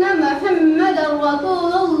وَأَنَّ مُحَمَّدًا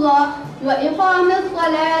رَسُولُ اللَّهِ وإقام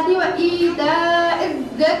الصلاة وإيتاء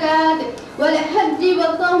الزكاة والحج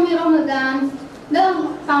وصوم رمضان. The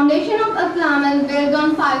foundation of Islam is based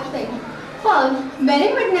on 5 things. First,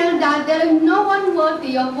 bearing witness that there is no one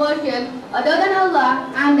worthy of worship other than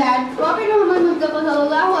Allah and that Prophet Muhammad Mustafa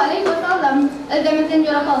sallallahu alaihi wasallam is the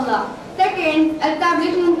messenger of Allah. Second,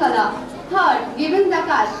 establishing salah. Third, giving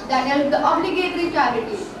zakat, that is the obligatory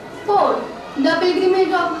charity. Fourth, the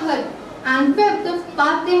pilgrimage of Hajj. And fifth,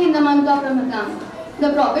 fasting in the month of Ramadan.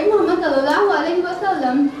 The Prophet Muhammad sallallahu alaihi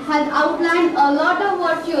wasallam has outlined a lot of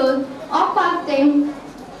virtues of fasting.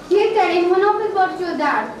 He said in one of his virtues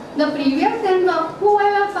that the previous sins of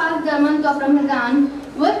whoever fasts the month of Ramadan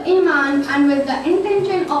with Iman and with the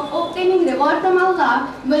intention of obtaining reward from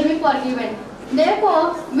Allah will be forgiven.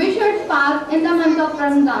 Therefore, we should fast in the month of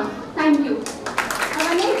Ramadan. Thank you.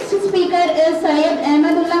 Our next speaker is Syed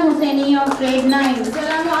Ahmadullah Hussaini of grade 9.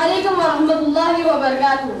 Assalamu alaikum wa rahmatullahi wa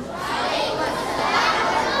barakatuh.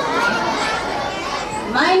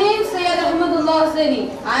 My name is Syed Ahmadullah Hussaini.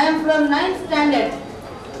 I am from 9th standard.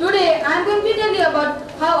 Today I am going to tell you about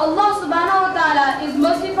how Allah subhanahu wa ta'ala is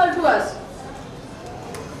merciful to us.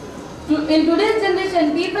 In today's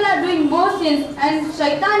generation, people are doing more sins and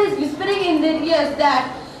shaitan is whispering in their ears that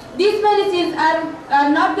these many sins are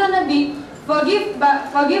not going to be forgive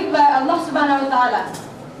by Allah subhanahu wa ta'ala.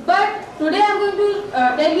 But today I am going to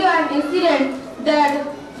tell you an incident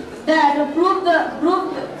that proved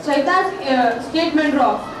shaitan's statement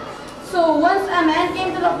wrong. So once a man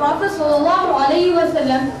came to the Prophet sallallahu alaihi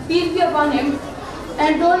wasallam, peace be upon him,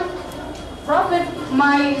 and told, Prophet,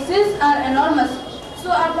 my sins are enormous.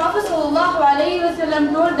 So our Prophet sallallahu alaihi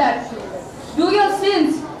wasallam told that, do your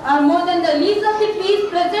sins are more than the leaves of the trees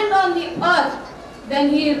present on the earth? Then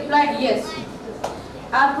he replied, yes.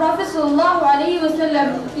 Our Prophet sallallahu alaihi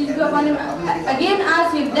wasallam, peace be upon him, again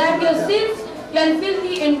asked him that your sins can fill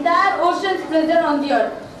the entire oceans present on the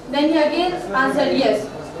earth. Then he again answered yes.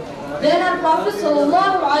 Then our Prophet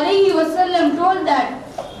sallallahu alaihi wasallam told that,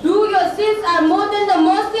 do your sins are more than the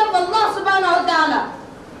mercy of Allah subhanahu wa ta'ala.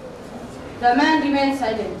 The man remained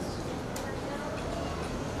silent.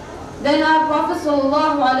 Then our Prophet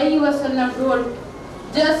sallallahu alaihi wasallam told,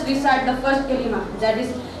 just recite the first kalima, that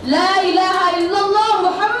is, La ilaha illallah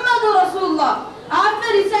Muhammadur Rasulullah. After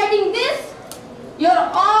reciting this, your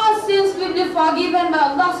all sins will be forgiven by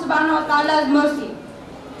Allah subhanahu wa ta'ala's mercy.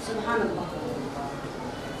 Subhanallah.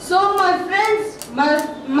 So my friends,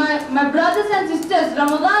 my brothers and sisters,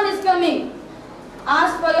 Ramadan is coming.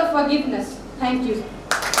 Ask for your forgiveness. Thank you.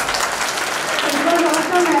 It was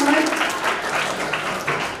awesome, Ahmed.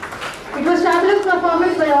 It was fabulous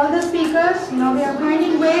performance by all the speakers. Now we are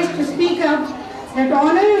finding ways to speak up that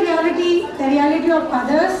honor the reality of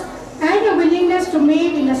others, and a willingness to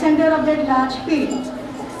meet in the center of that large field.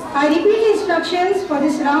 I repeat the instructions for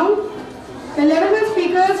this round. The level 1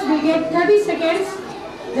 speakers will get 30 seconds,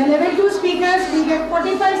 the level 2 speakers will get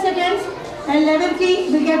 45 seconds, and level 3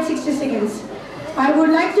 will get 60 seconds. I would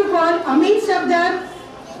like to call Amin Sabdar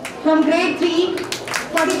from grade 3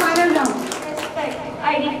 for the final round. Respect.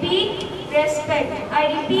 I repeat, respect.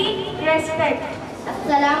 I repeat, respect.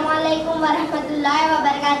 Assalamu alaikum wa rahmatullahi wa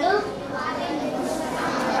barakatuh.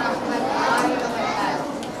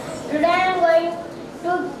 Today I am going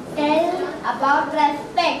to tell about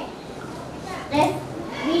respect.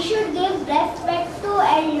 We should give respect to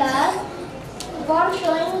elders for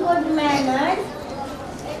showing good manners.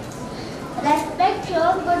 Respect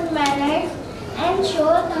shows good manners and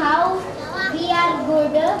shows how we are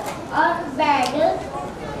good or bad.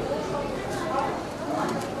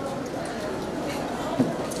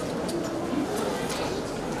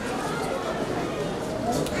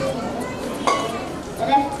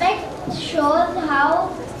 Respect shows how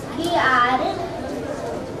we are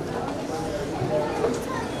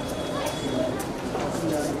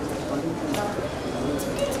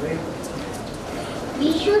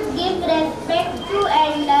We should give respect to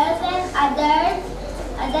elders and others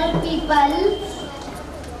other people.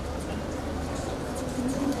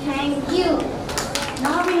 Thank you.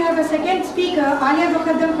 Now we have a second speaker, Alia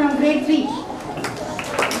Muqaddam from grade 3.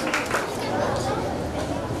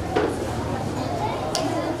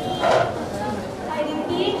 I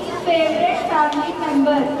repeat, favorite family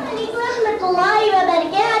member.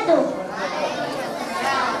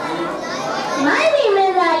 My name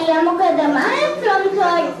is Alia Muqaddam. I am from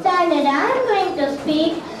 3rd standard. I am going to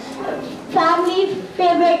speak family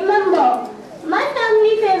favorite member. My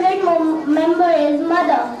family favorite member is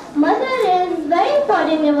mother. Mother is very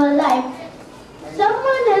important in our life.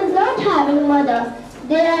 Someone is not having mother.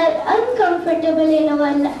 They are uncomfortable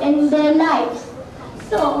in their lives.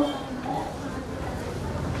 So,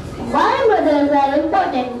 why mothers are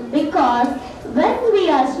important? Because when we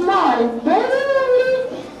are small, they were only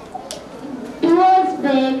towards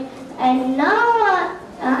big, and now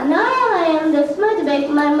I am this much big.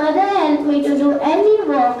 My mother helped me to do any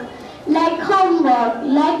work, like homework,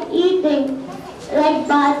 like eating, like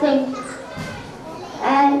bathing,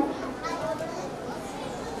 and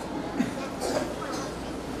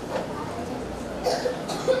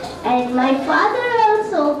my father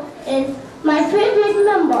also is my favorite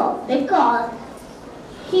member because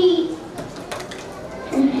he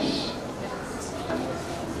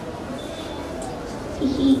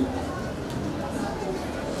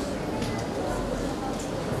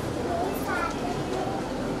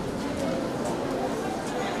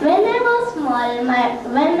when I was small,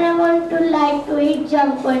 when I want to like to eat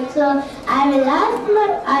junk food, so I will ask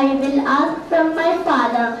from my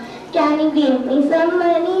father, can you give me some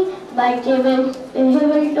money? But he will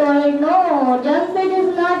tell no, junk food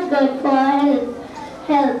is not good for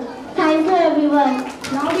health. Thank you, everyone.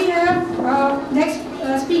 Now we have next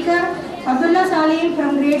speaker, Abdullah Salim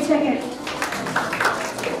from grade 2nd.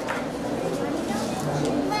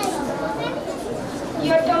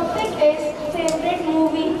 Your topic is favorite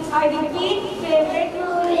movie. I repeat, favorite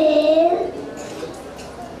movie.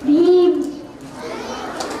 Bheem.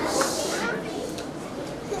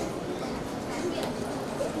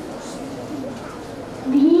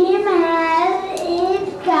 Bheem has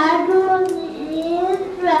its cartoons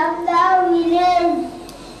from the village.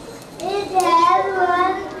 It has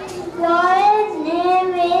one boy's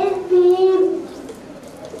name is Bheem.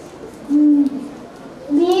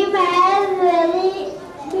 Bheem has very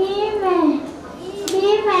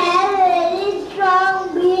strong.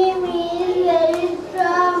 Bheem is very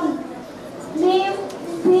strong. Bheem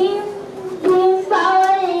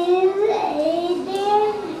power is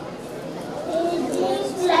 18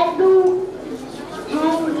 laddu.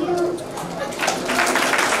 Thank you.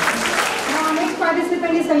 Now next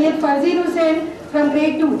participant is Sayyid Fazil Hussain from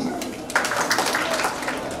grade 2.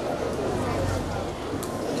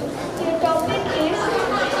 Your topic is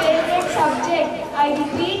favorite subject. I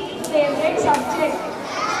repeat, favorite subject.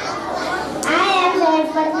 I am Sayyid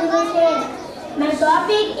Fazil Hussain. My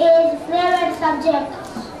topic is favorite subject.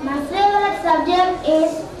 My favorite subject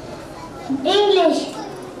is English.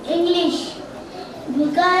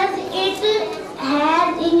 Because it has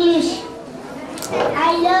English.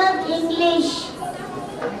 I love English.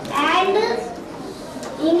 And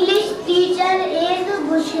English teacher is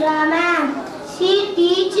Bushra ma'am. She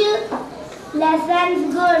teaches lessons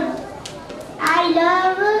good. I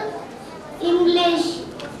love English.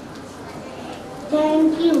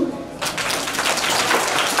 Thank you.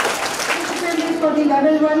 Participant for the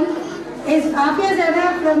level 1 is Afia Zara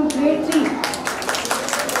from grade 3.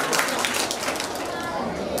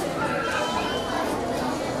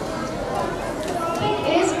 Topic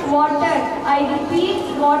is water. I repeat,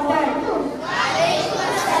 water.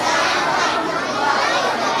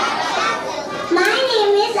 My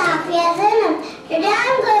name is Afia Zanam. Today I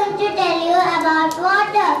am going to tell you about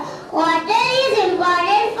water. Water is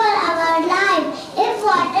important for our life. If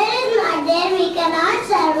water is not there, we cannot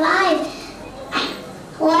survive.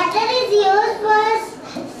 Water is used for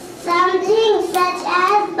some things such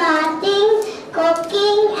as bathing,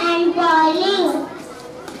 cooking and boiling.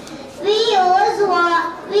 We use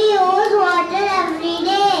water every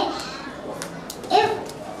day. If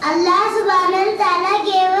Allah subhanahu wa ta'ala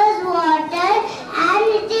gave us water and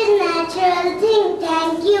it is natural thing.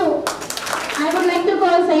 Thank you. I would like to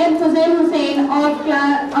call Sayyid Fuzail Hussain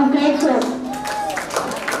of grade 4.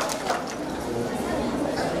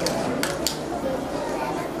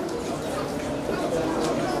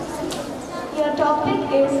 Your topic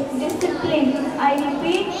is discipline. I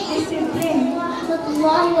repeat, discipline.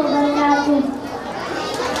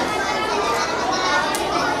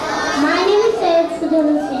 My name is Sayyid Fuzail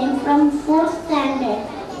Hussain from 4th standard.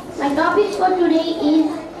 My topic for today is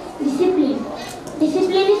discipline.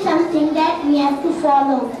 Discipline is something that we have to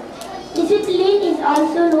follow. Discipline is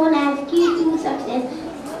also known as key to success.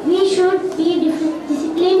 We should be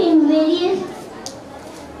disciplined in various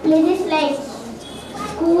places like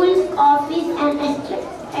schools, office and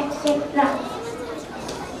etc.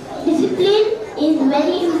 Discipline is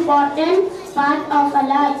very important part of our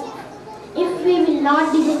life. If we will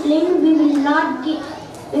not discipline, we will not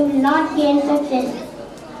gain success.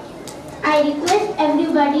 I request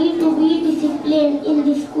everybody to be disciplined in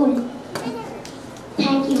the school.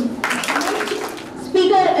 Thank you.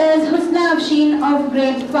 Speaker is Husna Afshin of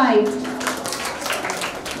grade 5.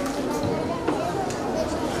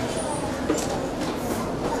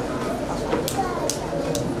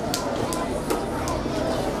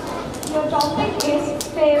 Your topic is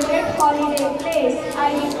favorite holiday place. I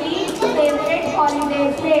repeat, favorite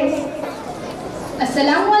holiday place.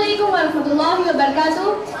 Assalamu alaikum wa rahmatullahi wa barakatuh.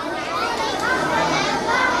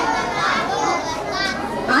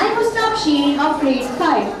 I am Husna Afshin of grade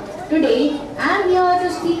 5. Today I am here to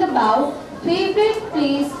speak about favorite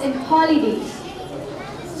place in holidays.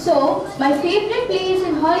 So my favorite place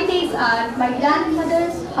in holidays are my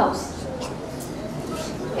grandmother's house.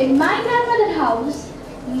 In my grandmother's house,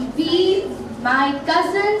 we, my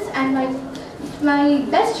cousins and my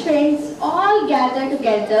best friends all gather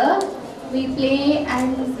together. We play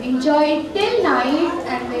and enjoy till night,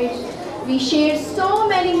 and we share so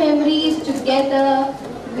many memories together.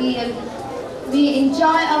 We enjoy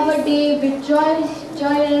our day with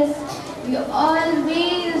joyous. We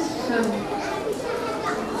always,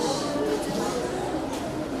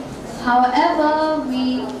 however,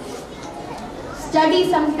 we study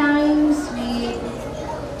sometimes.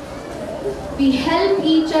 We help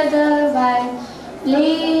each other by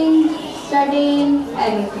playing, studying,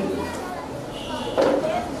 anything.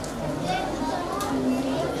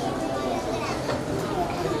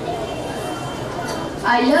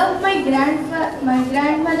 I love my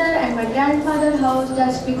grandmother and my grandfather's house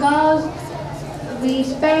just because we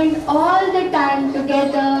spend all the time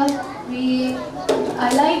together.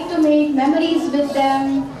 I like to make memories with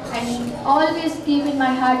them and always keep in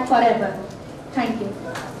my heart forever. Thank you.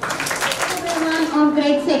 Everyone on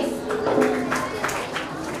grade 6.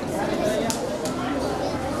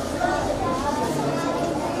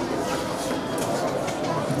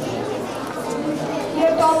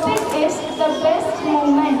 Your topic is the best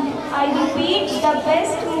moment. I repeat, the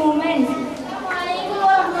best moment. Assalamualaikum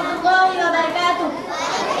warahmatullahi wabarakatuh.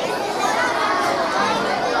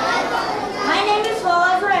 My name is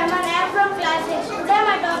Fawaz Rahman. I am from class 6. Today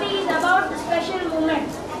my topic is about the special moment.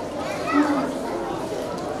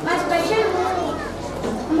 My special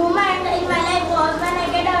moment in my life was when I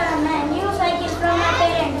get a new cycle from my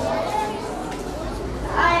parents.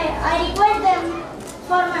 I request them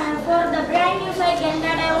for the brand new cycle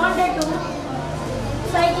that I wanted to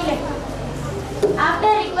cycle it. After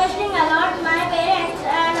requesting a lot, my parents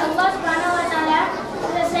and Allah subhanahu wa ta'ala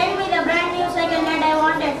sent me the brand new cycle that I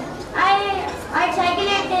wanted. I cycle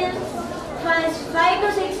it till 5 to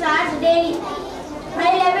 6 hours daily. I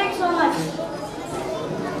love it so much.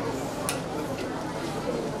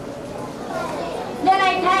 Then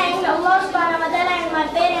I thanked Allah subhanahu wa ta'ala and my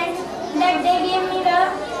parents that they gave me the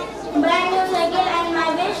brand new cycle and my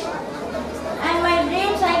wish and my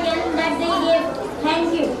dream cycle that they gave.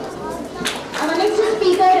 Thank you. Our next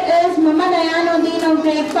speaker is Muhammad Ayan Uddin of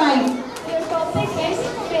grade 5. Your topic is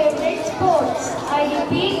favorite sports. I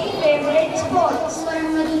repeat, favorite sports.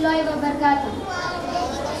 Warahmatullahi wabarakatuh.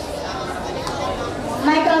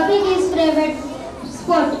 My topic is favorite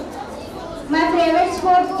sport. My favorite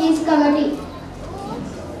sport is kabaddi.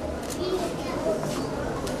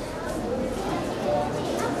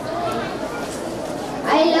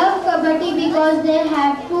 I love kabaddi because they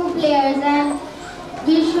have 2 players and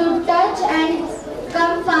we should touch and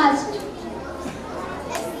come fast.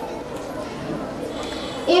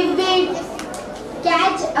 If we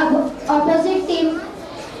catch opposite team,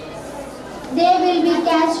 they will be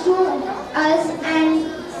catched to us and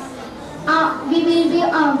we will be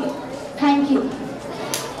out. Thank you.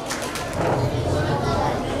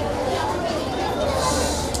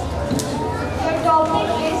 Your topic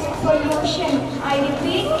is pollution. I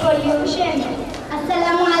repeat, pollution.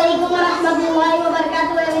 Assalamu alaikum warahmatullahi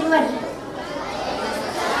wabarakatuh everyone.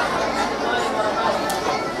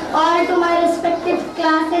 All to my respective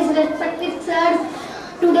classes, respective sirs.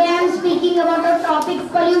 Today I am speaking about a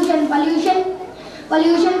topic pollution. Pollution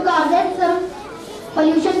causes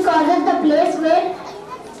the place where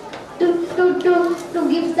to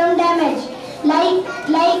give some damage. Like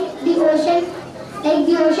the ocean,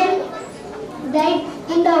 like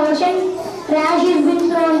in the ocean trash is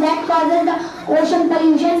being thrown, that causes the ocean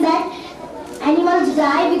pollution, that Animals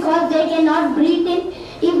die because they cannot breathe in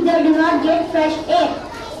if they do not get fresh air.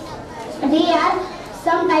 There are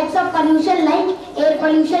some types of pollution like air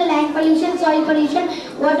pollution, land pollution, soil pollution,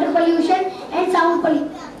 water pollution, and sound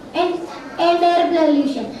pollution, and air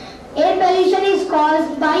pollution. Air pollution is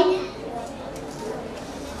caused by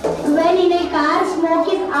when in a car smoke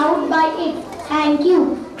is out by it. Thank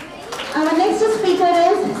you. Our next speaker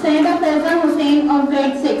is Senator Faizal Hussain of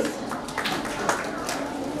grade 6.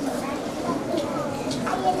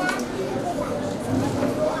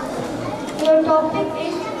 Your topic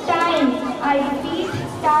is time. I repeat,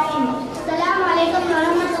 time. Assalamu alaikum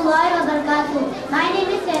warahmatullahi wabarakatuh. My name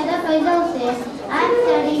is Senator Faizal Hussain. I am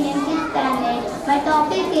studying in 6th standard. My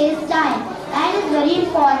topic is time. Time is very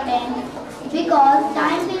important because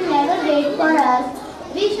time will never wait for us.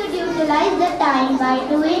 We should utilize the time by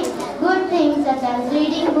doing good things such as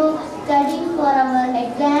reading books, studying for our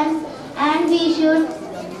exams, and we should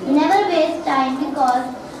never waste time because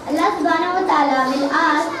Allah subhanahu wa ta'ala will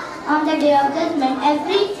ask on the day of judgment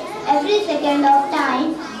every second of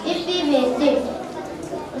time if we waste it.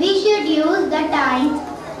 We should use the time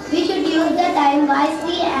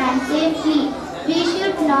wisely and safely. We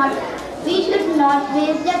should not waste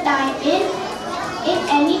the time in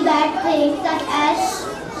any bad things such as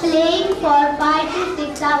playing for 5 to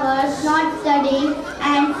 6 hours, not studying,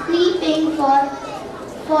 and sleeping for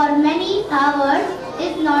many hours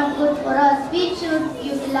is not good for us. We should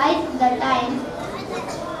utilize the time.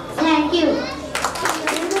 Thank you.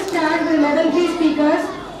 In this stand with level 3 speakers,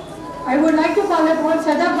 I would like to call upon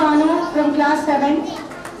Sadaf Banu from class 7.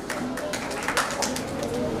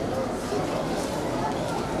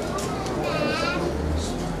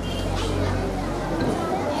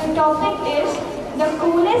 Your topic is the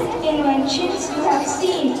coolest inventions you have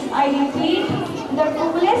seen. I repeat, the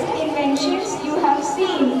coolest inventions you have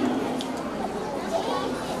seen.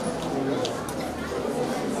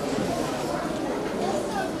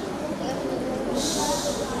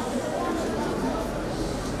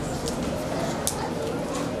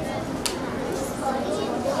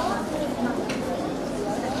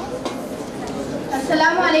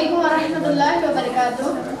 Assalamu alaikum wa rahmatullahi wa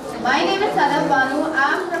barakatuh. My name is Sadaf Banu.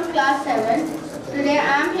 I am from class 7. Today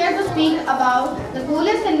I am here to speak about the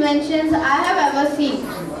coolest inventions I have ever seen.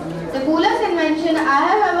 The coolest invention I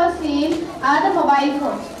have ever seen are the mobile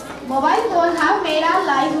phones. Mobile phones have made our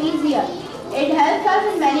life easier. It helps us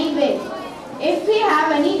in many ways. If we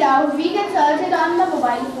have any doubt, we can search it on the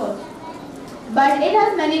mobile phone. But it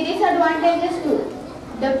has many disadvantages too.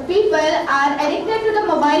 The people are addicted to the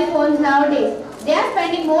mobile phones nowadays. They are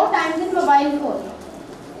spending more time in mobile phones.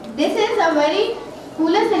 This is a very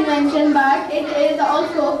coolest invention, but it is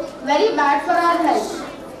also very bad for our health.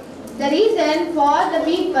 The reason for the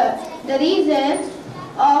reason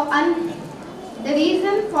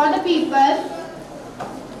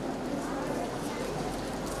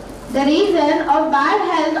of bad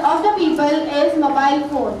health of the people is mobile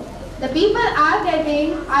phone. The people are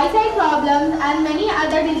getting eyesight problems and many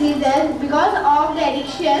other diseases because of the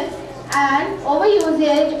addiction and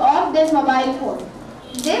overusage of this mobile phone.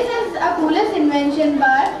 This is a coolest invention,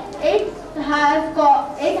 but it has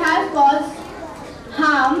caused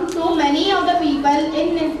harm to many of the people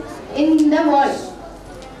in the world.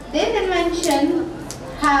 This invention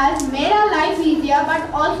has made our life easier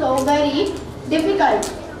but also very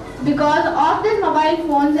difficult. Because of these mobile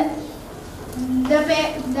phones,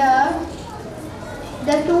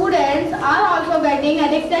 the students are also getting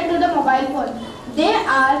addicted to the mobile phone. They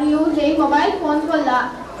are using mobile phones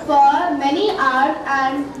for many hours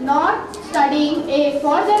and not studying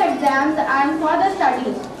for their exams and for the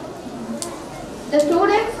studies. The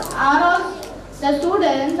students are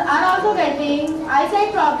also getting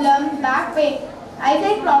eyesight problems, back pain,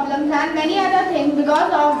 eyesight problems and many other things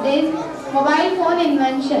because of this mobile phone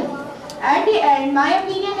invention. At the end, my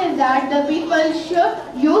opinion is that the people should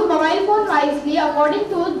use mobile phone wisely according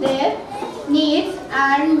to their needs,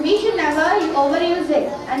 and we should never overuse it,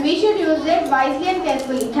 and we should use it wisely and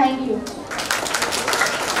carefully. Thank you.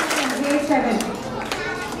 Grade 7.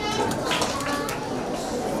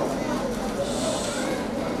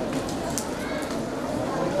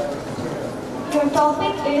 Your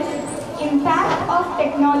topic is impact of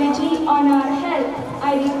technology on our health.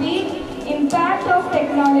 I repeat, impact of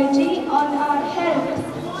technology on our health.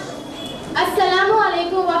 Assalamu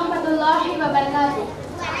alaikum wa rahmatullahi wa barakatuh.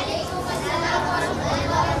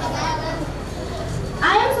 I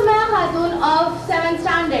am Sumaya Khatun of 7th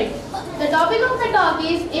standard. The topic of my talk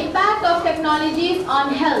is impact of technologies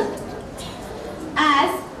on health. As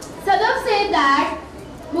Sadaf said that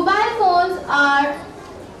mobile phones are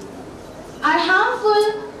harmful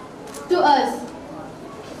to us.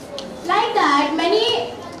 Like that,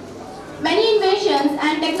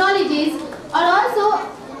 technologies are also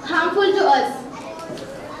harmful to us.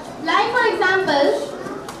 Like for example,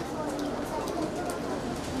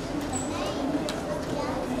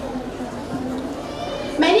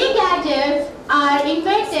 many gadgets are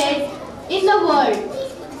invented in the world.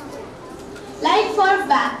 Like for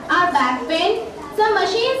our back pain, some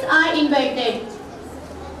machines are invented.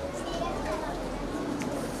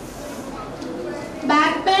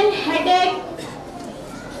 Back pain, headache,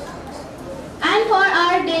 and for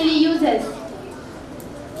our daily uses.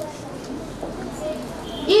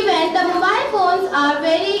 Even the mobile phones are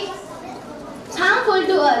very harmful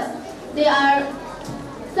to us. There are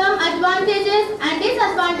some advantages and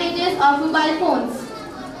disadvantages of mobile phones.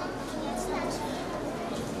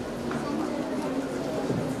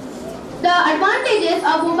 The advantages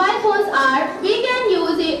of mobile phones are we can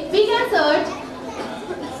use it, we can search,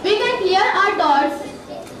 we can clear our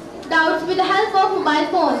doubts with the help of mobile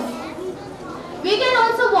phones. We can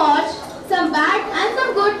also watch some bad and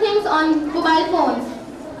some good things on mobile phones.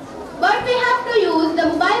 But we have to use the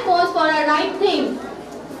mobile phones for a right thing.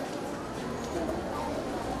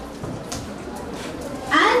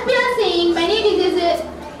 As we are seeing, many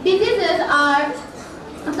diseases are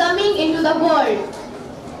coming into the world.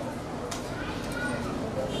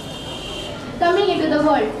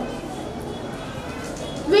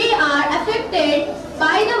 We are affected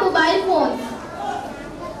by the mobile phones.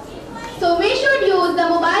 So we should use the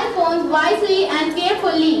mobile phones wisely and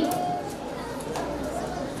carefully.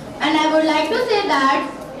 And I would like to say that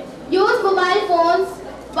use mobile phones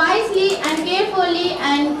wisely and carefully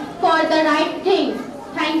and for the right thing.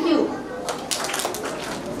 Thank you.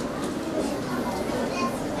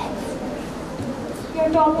 Your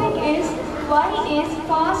topic is why is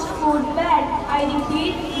fast food bad? I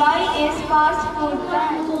repeat, why is fast food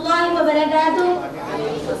bad?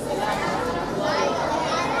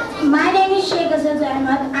 My name is Sheikh Asad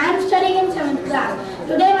Ahmed. I am studying in 7th class.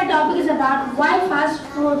 Today my topic is about why fast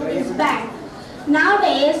food is bad.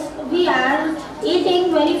 Nowadays we are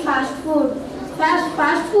eating very fast food.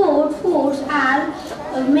 Fast foods are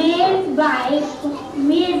made by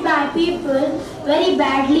people very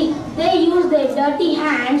badly. They use their dirty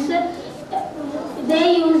hands.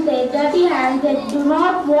 They do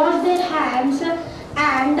not wash their hands,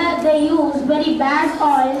 and they use very bad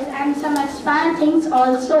oils and some expired things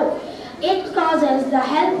also. It causes the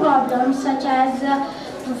health problems such as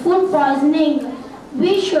food poisoning.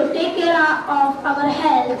 We should take care of our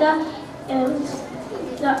health.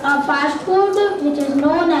 Fast food, which is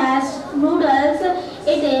known as noodles,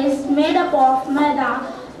 it is made up of maida.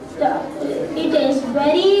 It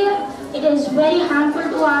is very harmful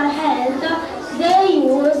to our health. They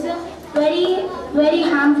use very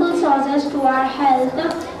harmful sauces to our health.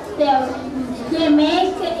 They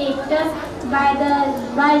make it by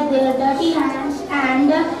their dirty hands and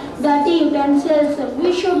dirty utensils.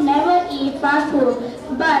 We should never eat fast food,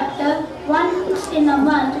 but once in a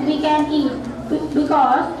month we can eat,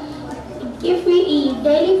 because if we eat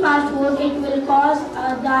daily fast food, it will cause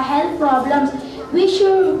the health problems. We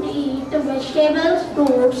should eat vegetables,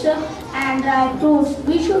 fruits and dry fruits.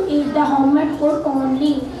 We should eat the homemade food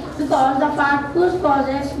only, because the fast food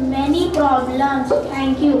causes many problems.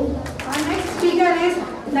 Thank you. Our next speaker is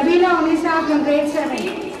Nabila Unisa from grade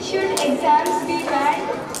 7. Should exams be bad?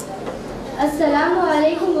 Assalamu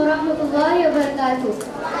alaikum wa rahmatullahi wa barakatuh.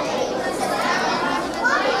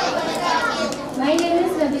 My name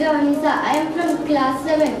is Nabila Unisa. I am from class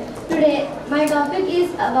 7. Today my topic is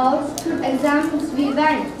about should exams be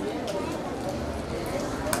banned.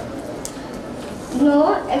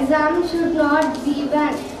 No, exams should not be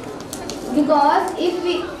banned, because if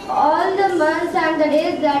we all the months and the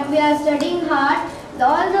days that we are studying hard,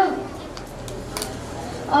 all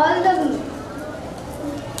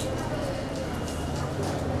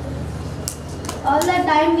the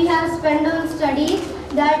time we have spent on study,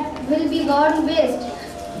 that will be gone waste.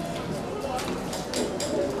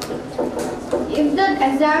 If the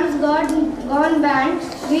exams gone banned,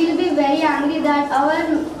 we will be very angry that our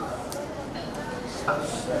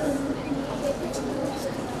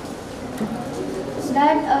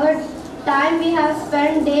time we have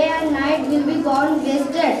spent day and night will be gone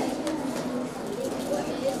wasted.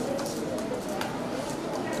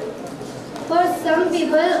 For some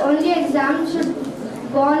people, only exams should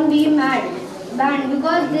be banned,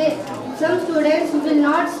 because some students will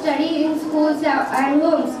not study in schools and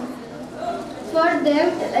homes. For them,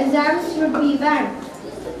 exams should be banned.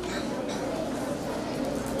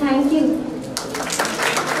 Thank you.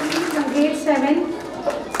 From grade 7.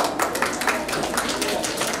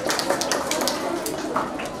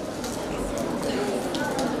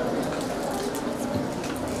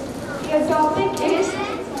 Your topic is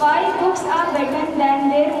books are better than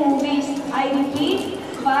their movies? I repeat,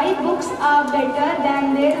 why books are better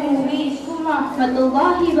than their movies?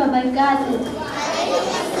 Warahmatullahi wabarakatuh.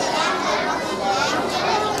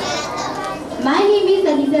 My name is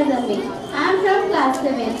Aliza Zambi. I am from class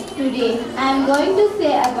 7. Today I am going to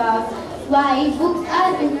say about why books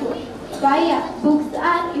are important.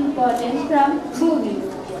 From movies.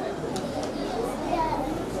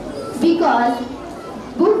 Because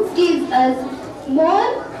books gives us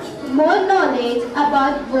more knowledge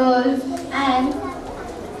about worlds and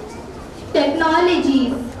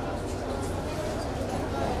technologies.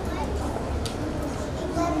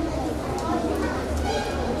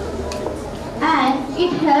 And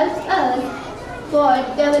it helps us for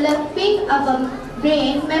developing our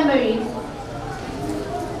brain memories.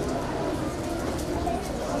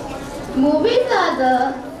 Movies are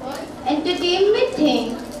the entertainment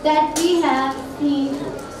thing that we have seen.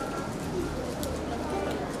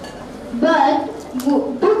 But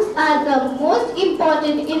books are the most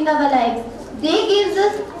important in our lives. They give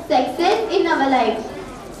us success in our lives.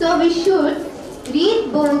 So we should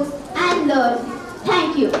read books and learn.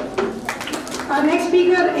 Thank you. Our next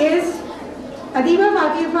speaker is Adiba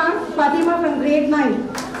Fatima from grade 9.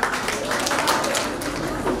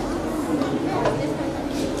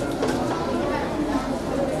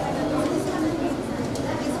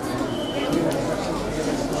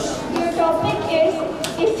 Your topic is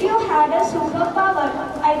if you had a superpower.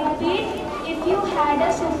 I repeat, if you had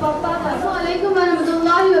a superpower. Assalamualaikum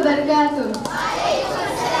warahmatullahi wabarakatuh.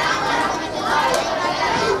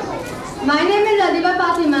 My name is Adiba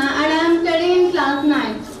Fatima and I am studying in class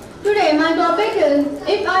 9. Today my topic is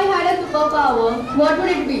if I had a superpower, what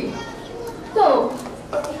would it be? So,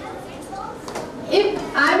 if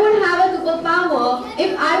I would have a superpower,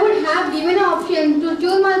 if I would have given an option to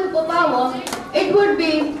choose my superpower, it would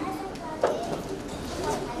be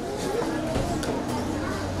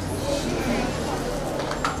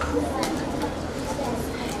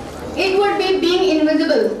being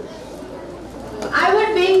invisible. I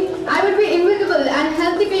would be invisible and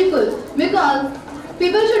help the people because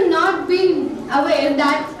people should not be aware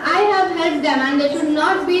that I have helped them and they should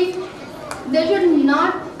not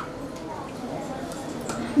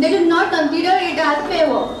consider it as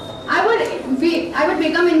favor. I would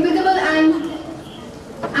become invisible and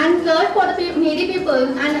search for the needy people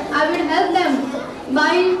and I would help them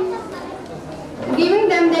by giving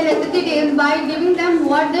them their necessities, by giving them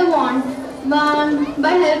what they want,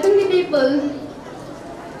 by helping the people.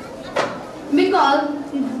 Because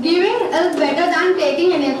giving is better than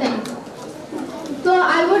taking anything. So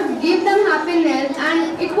I would give them happiness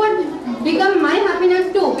and it would become my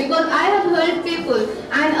happiness too because I have helped people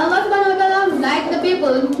and Allah subhanahu wa ta'ala likes the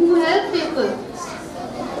people who help people.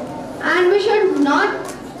 And we should not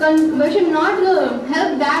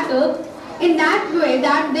help that in that way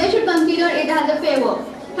that they should consider it as a favor.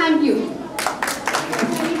 Thank you.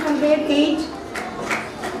 From grade 8.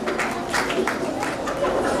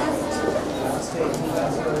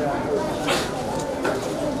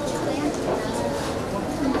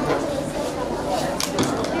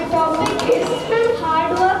 The topic is hard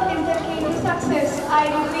work is the key to success. I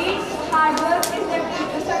repeat, hard work is the key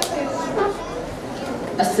to success.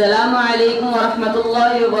 Assalamu alaikum wa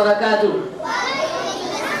rahmatullahi wa barakatuh.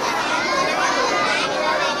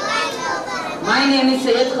 My name is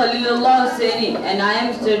Sayyid Khalilullah Hussaini and I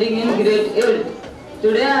am studying in grade 8.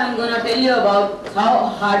 Today I am going to tell you about how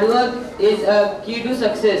hard work is a key to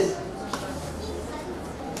success.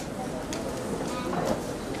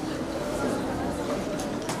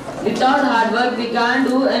 Without hard work we can't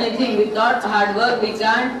do anything. Without hard work we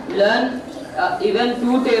can't learn even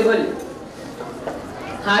 2 tables.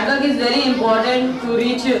 Hard work is very important to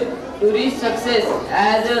reach success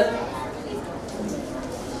as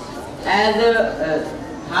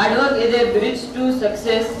hard work is a bridge to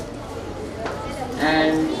success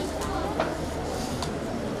and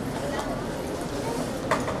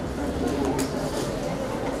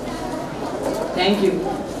thank you.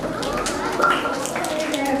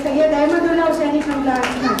 Sayyid Ahmadullah Hussaini from class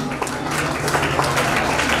 9.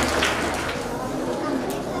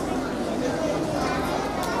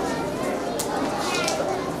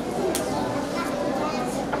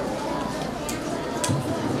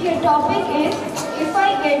 Your topic is if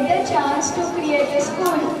I get the chance to create a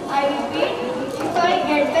school. I repeat, if I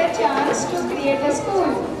get the chance to create a school.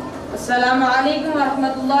 Assalamu alaikum wa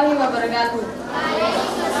rahmatullahi wa barakatuh.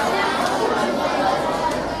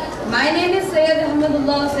 My name is Sayyid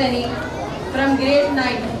Ahmadullah Hussaini from grade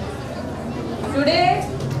 9. Today,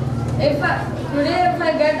 if I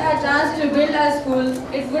get a chance to build a school,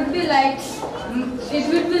 it would be like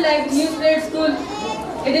New Slate School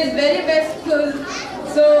It is very best school.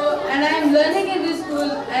 So, and I am learning in this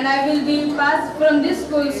school, and I will be passed from this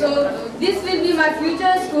school. So, this will be my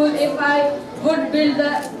future school if I would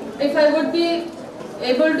be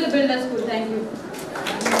able to build a school. Thank you.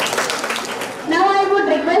 Now I would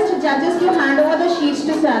request judges to hand over the sheets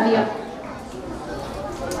to Sadia.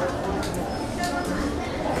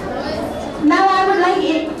 Now I would like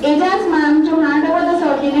Ejaz ma'am to hand over the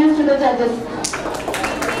certificates to the judges.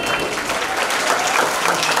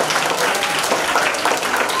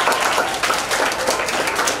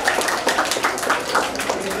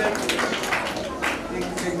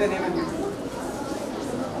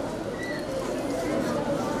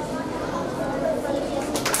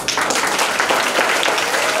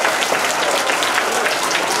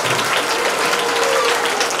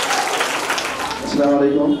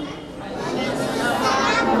 Assalamualaikum.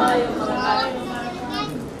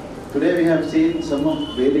 Today we have seen some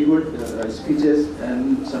of very good speeches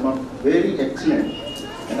and some of very excellent,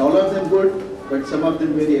 and all of them good, but some of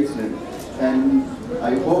them very excellent. And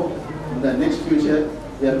I hope in the next future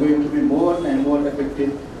they are going to be more and more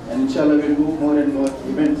effective, and inshallah we will do more and more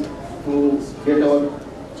events to get our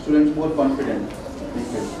students more confident.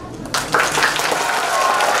 Thank you.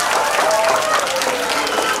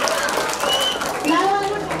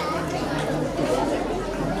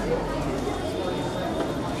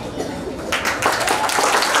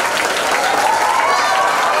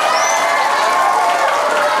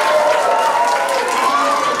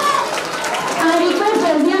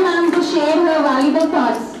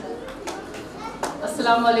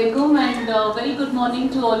 Assalamualaikum and very good morning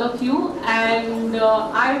to all of you, and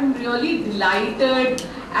I'm really delighted,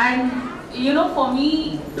 and for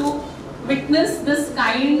me to witness this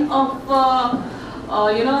kind of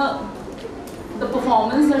the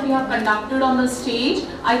performance that you have conducted on the stage.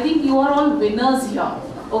 I think you are all winners here.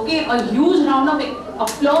 Okay, a huge round of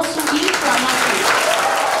applause to each one of you.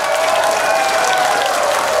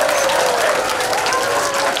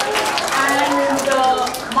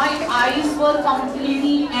 My eyes were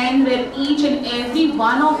completely end where each and every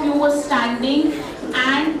one of you was standing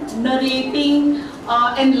and narrating,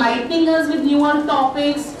 enlightening us with newer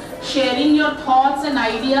topics, sharing your thoughts and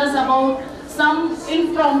ideas about some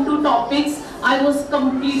impromptu topics. I was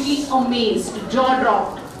completely amazed, jaw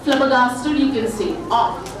dropped, flabbergasted, you can say.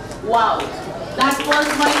 Oh, wow, that was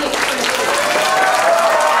my expression.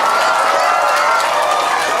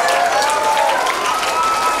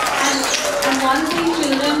 One thing,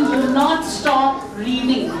 children, do not stop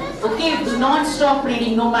reading. Okay, do not stop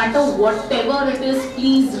reading. No matter whatever it is,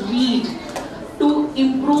 please read to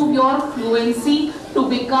improve your fluency, to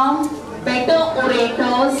become better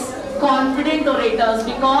orators, confident orators,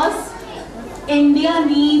 because India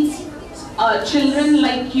needs children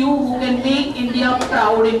like you who can make India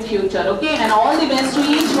proud in future. Okay, and all the best to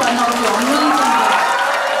each one of you. I'm really thankful.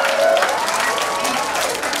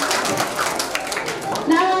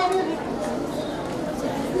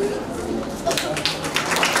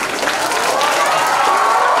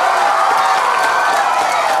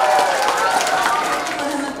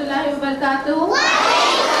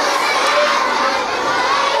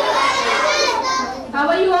 How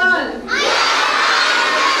are you all?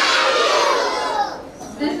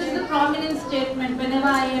 This is the prominent statement whenever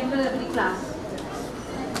I enter every class.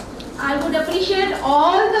 I would appreciate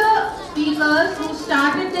all the speakers who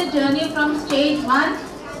started their journey from stage 1,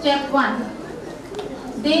 step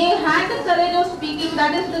 1. They had the courage of speaking.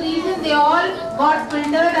 That is the reason they all got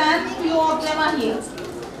filtered and few of them are here.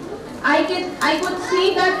 I could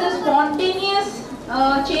see that the spontaneous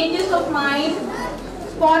changes of mind,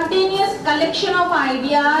 spontaneous collection of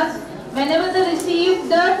ideas, whenever they received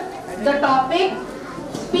the topic,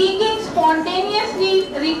 speaking spontaneously,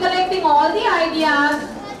 recollecting all the ideas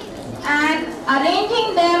and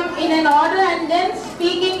arranging them in an order and then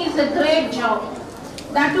speaking is a great job.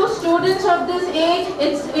 That to students of this age,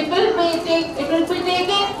 it will be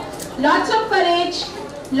taking lots of courage,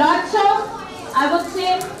 lots of, I would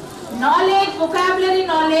say, knowledge, vocabulary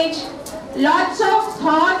knowledge, lots of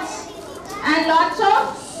thoughts and lots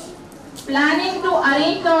of planning to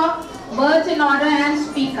arrange the words in order and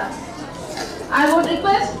speak up. I would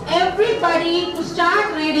request everybody to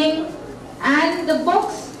start reading, and the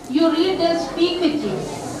books you read, they speak with you.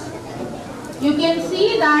 You can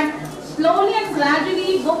see that slowly and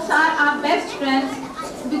gradually books are our best friends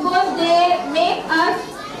because they make us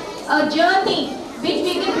a journey which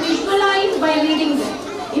we can visualize by reading them.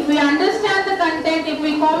 If we understand the content, if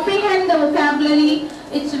we comprehend the vocabulary,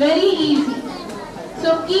 it's very easy.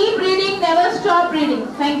 So keep reading, never stop reading.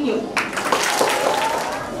 Thank you.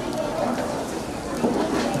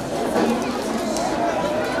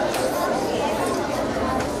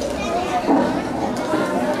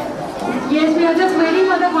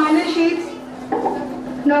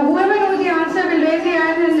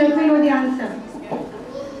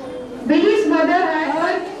 mother had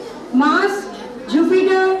Earth, Mars,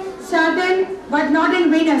 Jupiter, Saturn, but not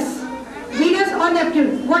in Venus. Venus or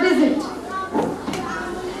Neptune. What is it?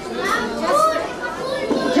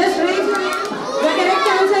 Just raise your hand. The correct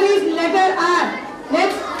answer is letter R.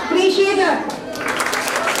 Let's appreciate her.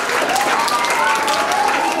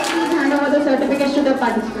 Please hand over the certificates to the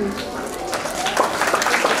participants.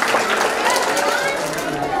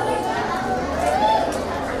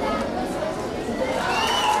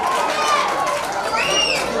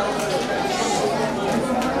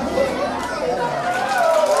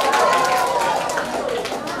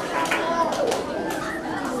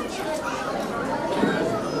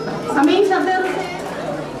 Amin Sabdar.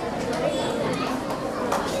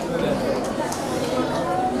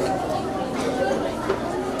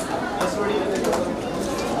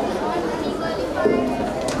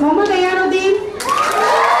 Mohammad Ayanuddin.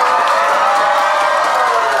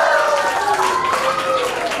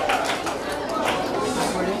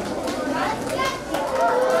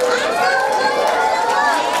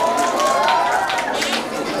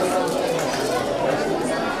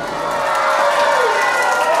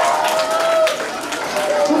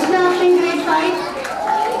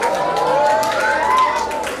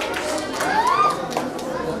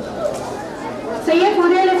 Sayyid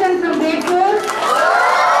Hudayl Hasan from grade 4.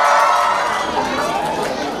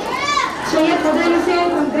 Sayyid Hudayl Hasan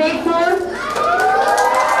from grade 4.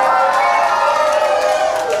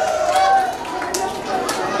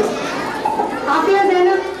 Afia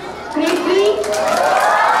Zainab, grade 3.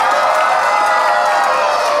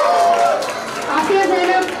 Afia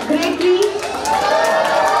Zainab, grade 3.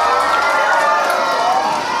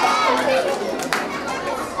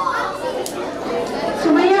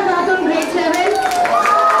 Sumaya Khatun, grade 7.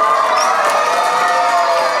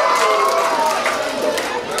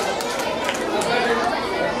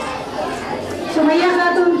 Sumaya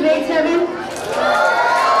Khatun, grade 7.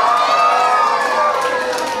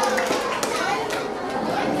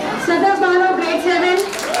 Sadaf Bano, grade 7.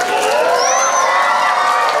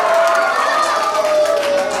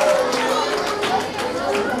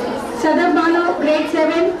 Sadaf Bano, grade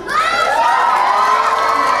 7.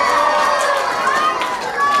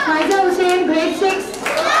 Faiza Hussain, grade 6.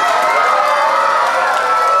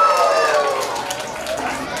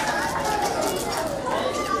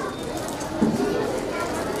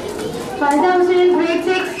 Faiza Hussain, grade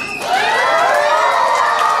 6.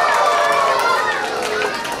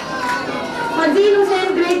 Fazil Hussain,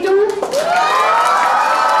 grade 2.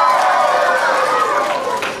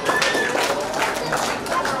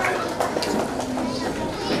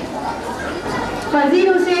 Fazil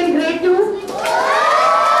Hussain, grade 2.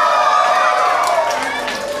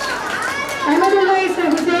 Ahmadullah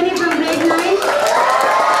Hussaini from grade 9.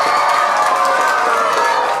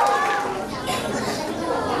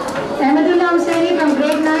 Ahmadullah Hussaini from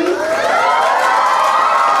grade 9.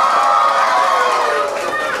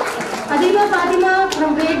 Adiba Fatima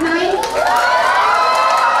from grade 9.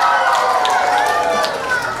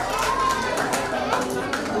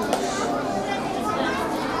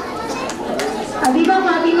 Adiba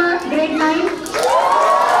Fatima, grade 9.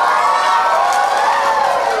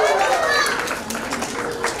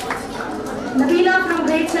 Nabila from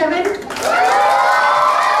grade 7.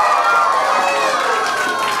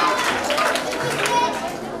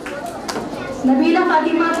 Nabila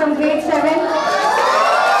Fatima from grade 7.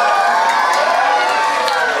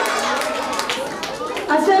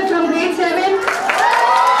 Asad from grade 7.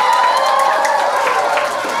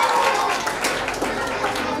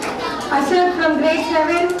 Asad from grade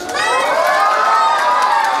 7.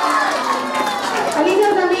 Aliza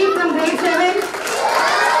Zamir from grade 7.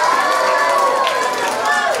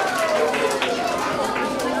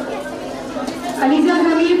 Aliza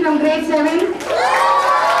Zamir from grade 7.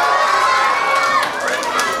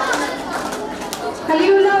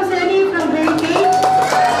 Khalilullah Hussaini from grade 8.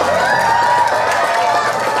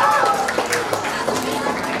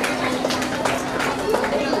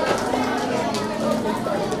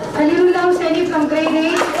 Khalilullah Hussaini from grade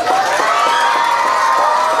 8.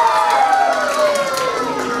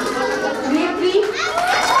 Grade 3.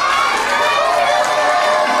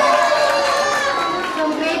 From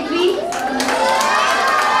grade 3.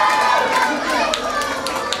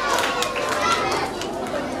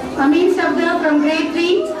 Amin Sabda from grade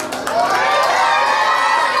 3.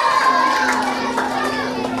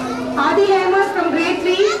 Adil Ahmad from grade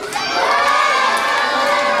 3.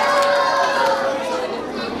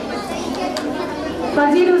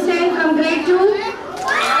 Fazil Hussain from grade 2.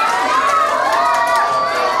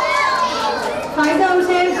 Faiza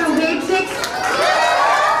Hussain from grade 6.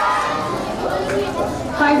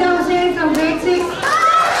 Faiza Hussain from grade 6.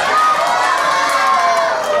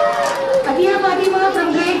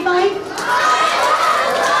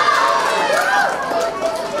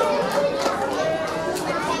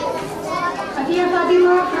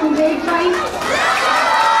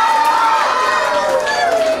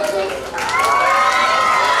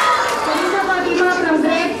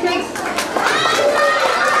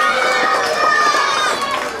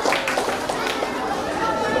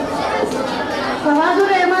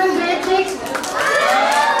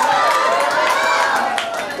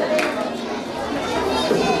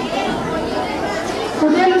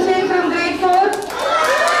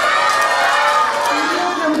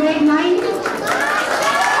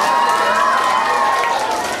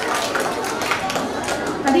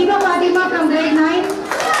 Fatima from grade 9.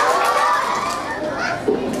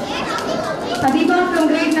 Fatima from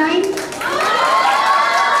grade 9.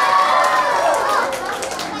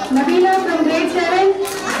 Nabila from grade 7.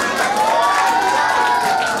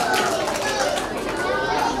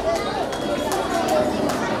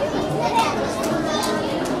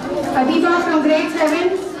 Fatima from grade 7.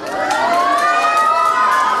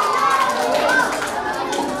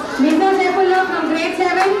 Mirza Saifullah from grade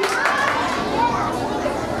 7.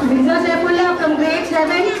 Mirza Saifullah from grade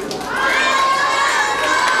 7.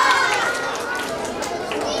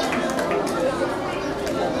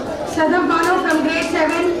 Sadaf Bano from grade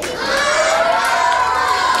 7.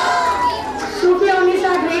 Sufia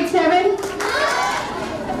Unisa grade 7.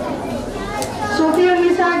 Sufia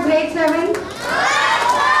Unisa grade 7.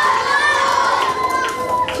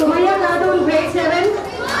 Sumaya Khatun grade 7.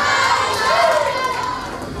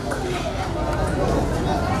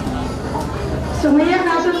 Sumaya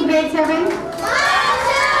Khatun grade 7.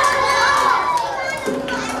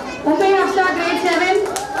 Ummay Hafsa grade 7.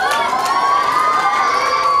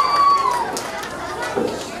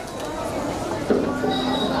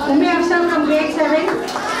 Ummay Hafsa from grade 7.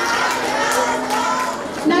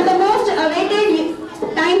 Now the most awaited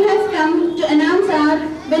time has come to announce our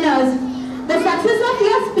winners. The success of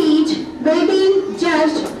your speech will be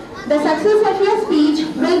judged. The success of your speech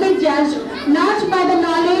will be judged not by the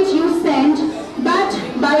knowledge you send, but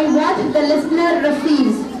by what the listener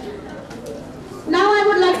receives. Now I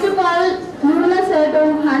would like to call Nurullah sir to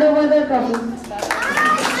hand over the trophy.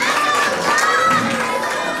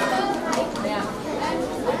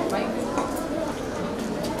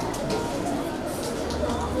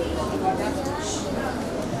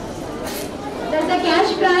 There's a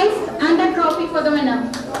cash prize and a trophy for the winner.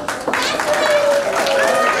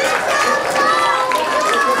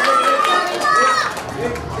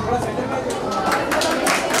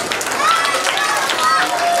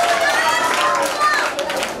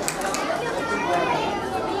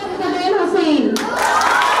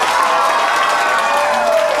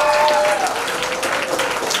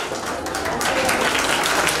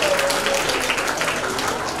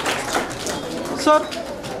 Sir.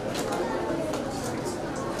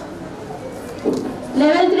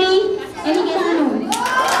 Level 3, any yes or no?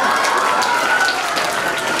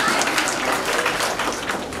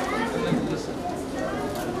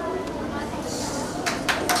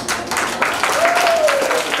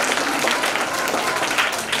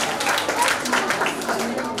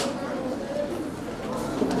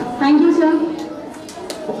 Thank you, sir.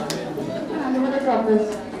 Hand over the trophies.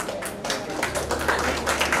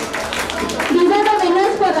 These are the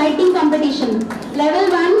winners for writing competition. Level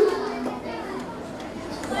 1.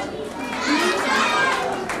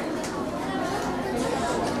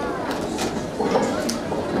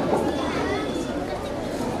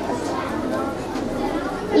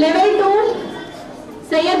 Level 2,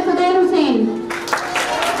 Sayyid Khudair Hussain.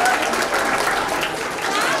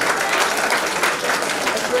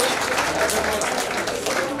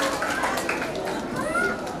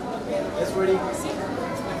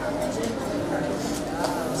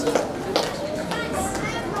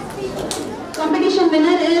 Competition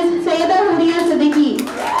winner is Sayyida Huria Siddiqui.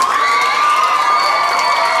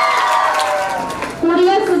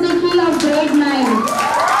 Huria Siddiqui of grade 9.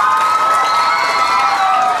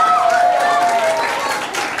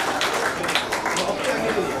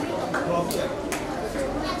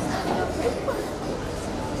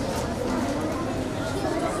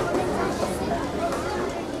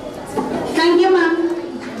 Thank you, ma'am.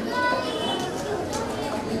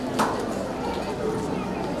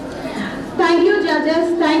 Thank you,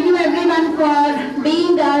 judges. Thank you, everyone, for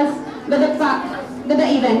being us with the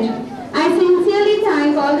event. I sincerely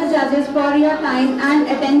thank all the judges for your time and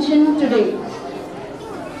attention today.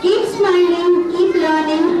 Keep smiling, keep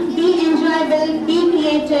learning, be enjoyable, be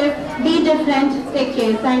creative, be different. Take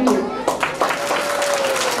care. Thank you.